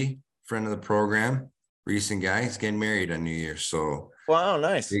 Fieldsy, friend of the program, recent guy, he's getting married on New Year's. So wow,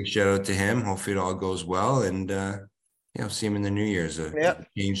 nice. Big shout out to him. Hopefully it all goes well, and see him in the New Year's, a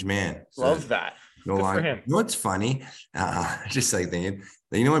changed man. So love that. No longer. You know what's funny? Just like thinking,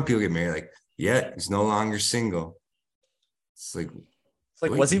 when people get married, like, yeah, he's no longer single. It's like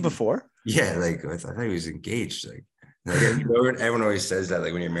was he before? Yeah, like I thought he was engaged. Like everyone always says that,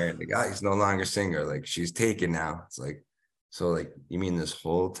 like when you're married, like, he's no longer single, like she's taken now. It's like, so like, you mean this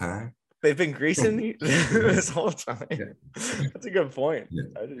whole time they've been greasing this whole time? Yeah. That's a good point. Yeah.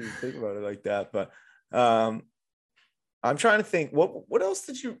 I didn't even think about it like that, but I'm trying to think. What else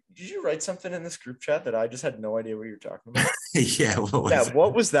did you write something in this group chat that I just had no idea what you were talking about? Yeah.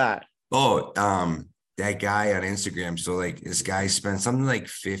 What was that? Oh, that guy on Instagram. So like this guy spent something like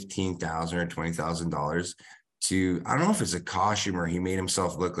 $15,000 or $20,000 to, I don't know if it's a costume or he made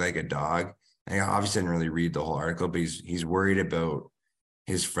himself look like a dog. I obviously didn't really read the whole article, but he's worried about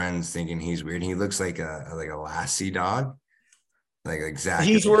his friends thinking he's weird. He looks like a Lassie dog. Like exactly.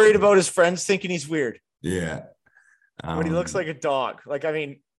 He's worried about his friends thinking he's weird. Yeah. When he looks like a dog. Like, I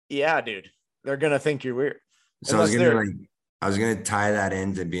mean, yeah, dude. They're gonna think you're weird. So I was gonna tie that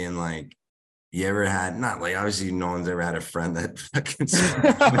into being like, you ever had, not like obviously no one's ever had a friend that fucking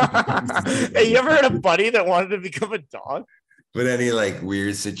Hey, you ever had a buddy that wanted to become a dog? But any like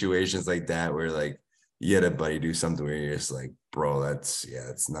weird situations like that where like you had a buddy do something where you're just like, bro, that's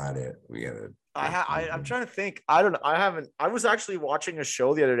not it. We gotta. I'm trying to think. I don't know. I was actually watching a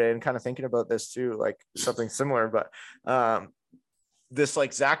show the other day and kind of thinking about this too, like something similar, but this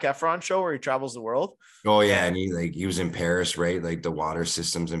like Zac Efron show where he travels the world. Oh yeah, and he was in Paris, right? Like the water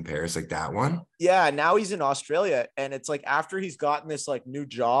systems in Paris, like that one. Yeah, now he's in Australia, and it's like after he's gotten this like new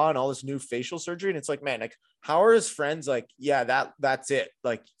jaw and all this new facial surgery, and it's like, man, like how are his friends like, yeah, that's it,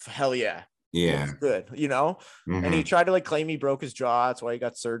 like hell yeah, yeah, good, you know. Mm-hmm. And he tried to like claim he broke his jaw, that's why he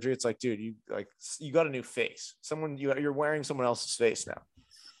got surgery. It's like, dude, you got a new face. You're wearing someone else's face now.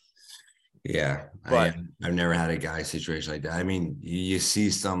 Yeah, but I've never had a guy situation like that. I mean, you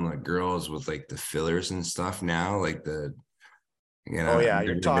see some like girls with like the fillers and stuff now, like the, you know. Oh yeah,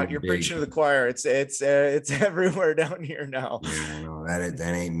 you're preaching to the choir. It's everywhere down here now. Yeah, no, that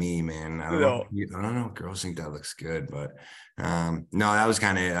ain't me, man. I don't know. Girls think that looks good, but no, that was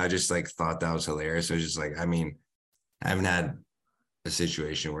kind of, I just like thought that was hilarious. It was just like, I mean, I haven't had a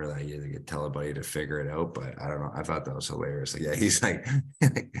situation where like you could tell a buddy to figure it out, but I don't know. I thought that was hilarious. Like, yeah, he's like,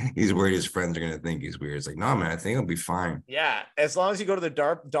 he's worried his friends are gonna think he's weird. It's like, no, man, I think it'll be fine. Yeah, as long as you go to the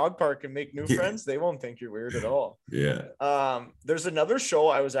dog park and make new friends, they won't think you're weird at all. Yeah. There's another show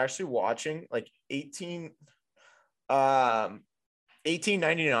I was actually watching, like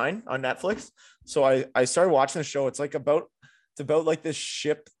 1899 on Netflix. So I started watching the show. It's about like this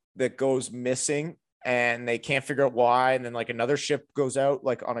ship that goes missing, and they can't figure out why. And then like another ship goes out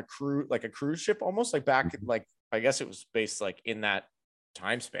like on a cruise ship, almost like back, like, I guess it was based like in that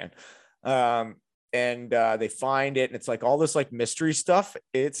time span. And they find it, and it's like all this like mystery stuff.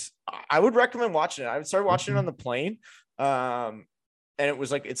 I would recommend watching it. I would start watching it on the plane. And it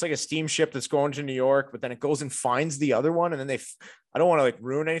was like, it's like a steamship that's going to New York, but then it goes and finds the other one. And then I don't want to like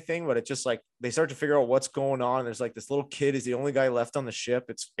ruin anything, but it's just like, they start to figure out what's going on. There's like this little kid is the only guy left on the ship.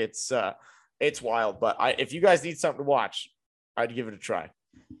 It's wild, but if you guys need something to watch, I'd give it a try.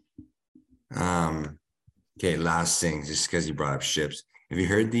 Okay, last thing, just because you brought up ships. Have you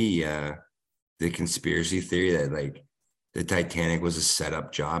heard the conspiracy theory that like the Titanic was a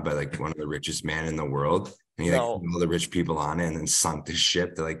setup job by like one of the richest men in the world, and he like put all the rich people on it and then sunk the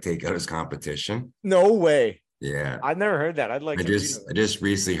ship to like take out his competition? No way. Yeah, I've never heard that. I just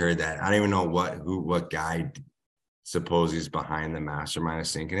recently heard that. I don't even know what guy suppose he's behind the mastermind of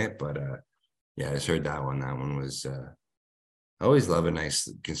sinking it, but yeah, I just heard that one. That one was. I always love a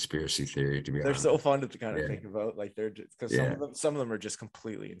nice conspiracy theory. To be honest, they're so fun to kind of think about. Like they're just because some of them are just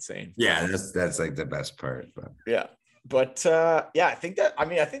completely insane. Yeah, that's like the best part. But yeah, but I think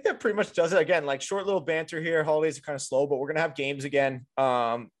that pretty much does it. Again, like short little banter here. Holidays are kind of slow, but we're gonna have games again.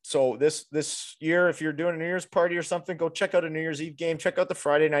 So this year, if you're doing a New Year's party or something, go check out a New Year's Eve game. Check out the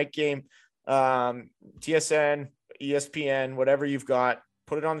Friday night game. TSN, ESPN, whatever you've got.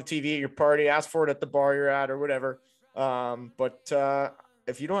 Put it on the TV at your party, ask for it at the bar you're at or whatever. But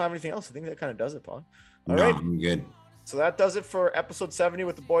if you don't have anything else, I think that kind of does it, Paul. All right. I'm good. So that does it for episode 70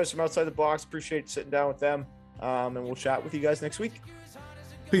 with the boys from Outside the Box. Appreciate sitting down with them. And we'll chat with you guys next week.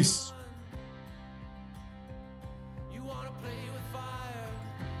 Peace. You wanna play with fire?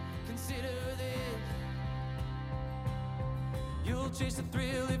 Consider this. You'll chase the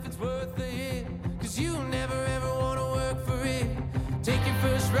thrill if it's worth the hit. 'Cause you never ever wanna work for it. Take your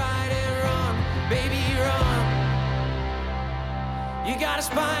first ride and run, baby, run. You got a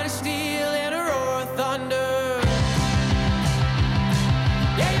spine of steel and a roar of thunder.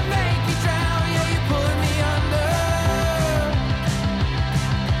 Yeah, you make me drown, yeah, you're pulling me under.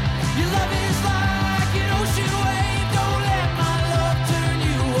 Your love is like an ocean wave. Don't let my love turn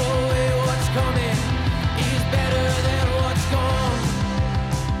you away. What's coming is better than what's gone.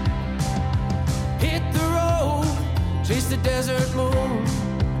 Hit the road, chase the desert moon.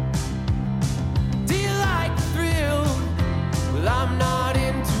 Do you like the thrill? Well, I'm not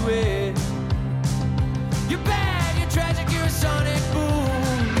into it. You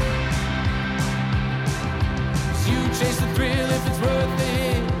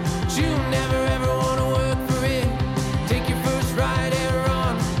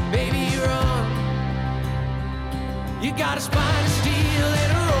spine of steel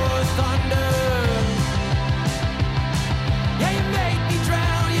and a roar of thunder. Yeah, you make me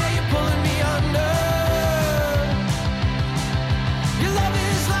drown, yeah, you're pulling me under. Your love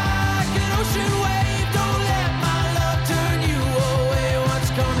is like an ocean wave, don't let my love turn you away.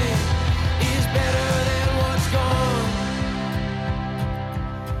 What's coming is better than what's gone.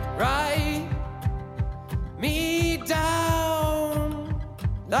 Write me down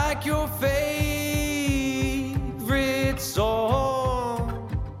like your favorite song.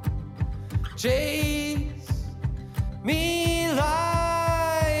 Chase me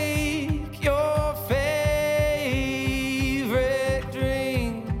like your favorite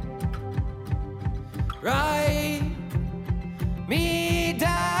drink. Write me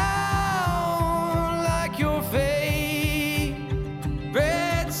down like your favorite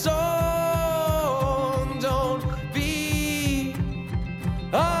song. Don't be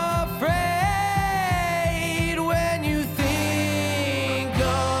afraid when you think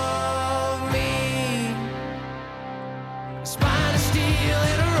of me. A spine of steel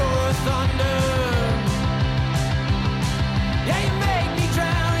and a roar of thunder. Yeah, you make me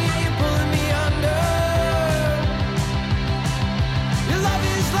drown, yeah, you're pulling me under. Your love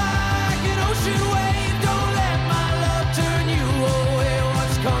is like an ocean wave, don't let my love turn you away.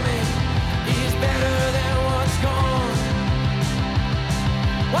 What's coming is better than what's gone.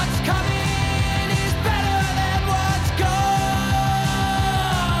 What's coming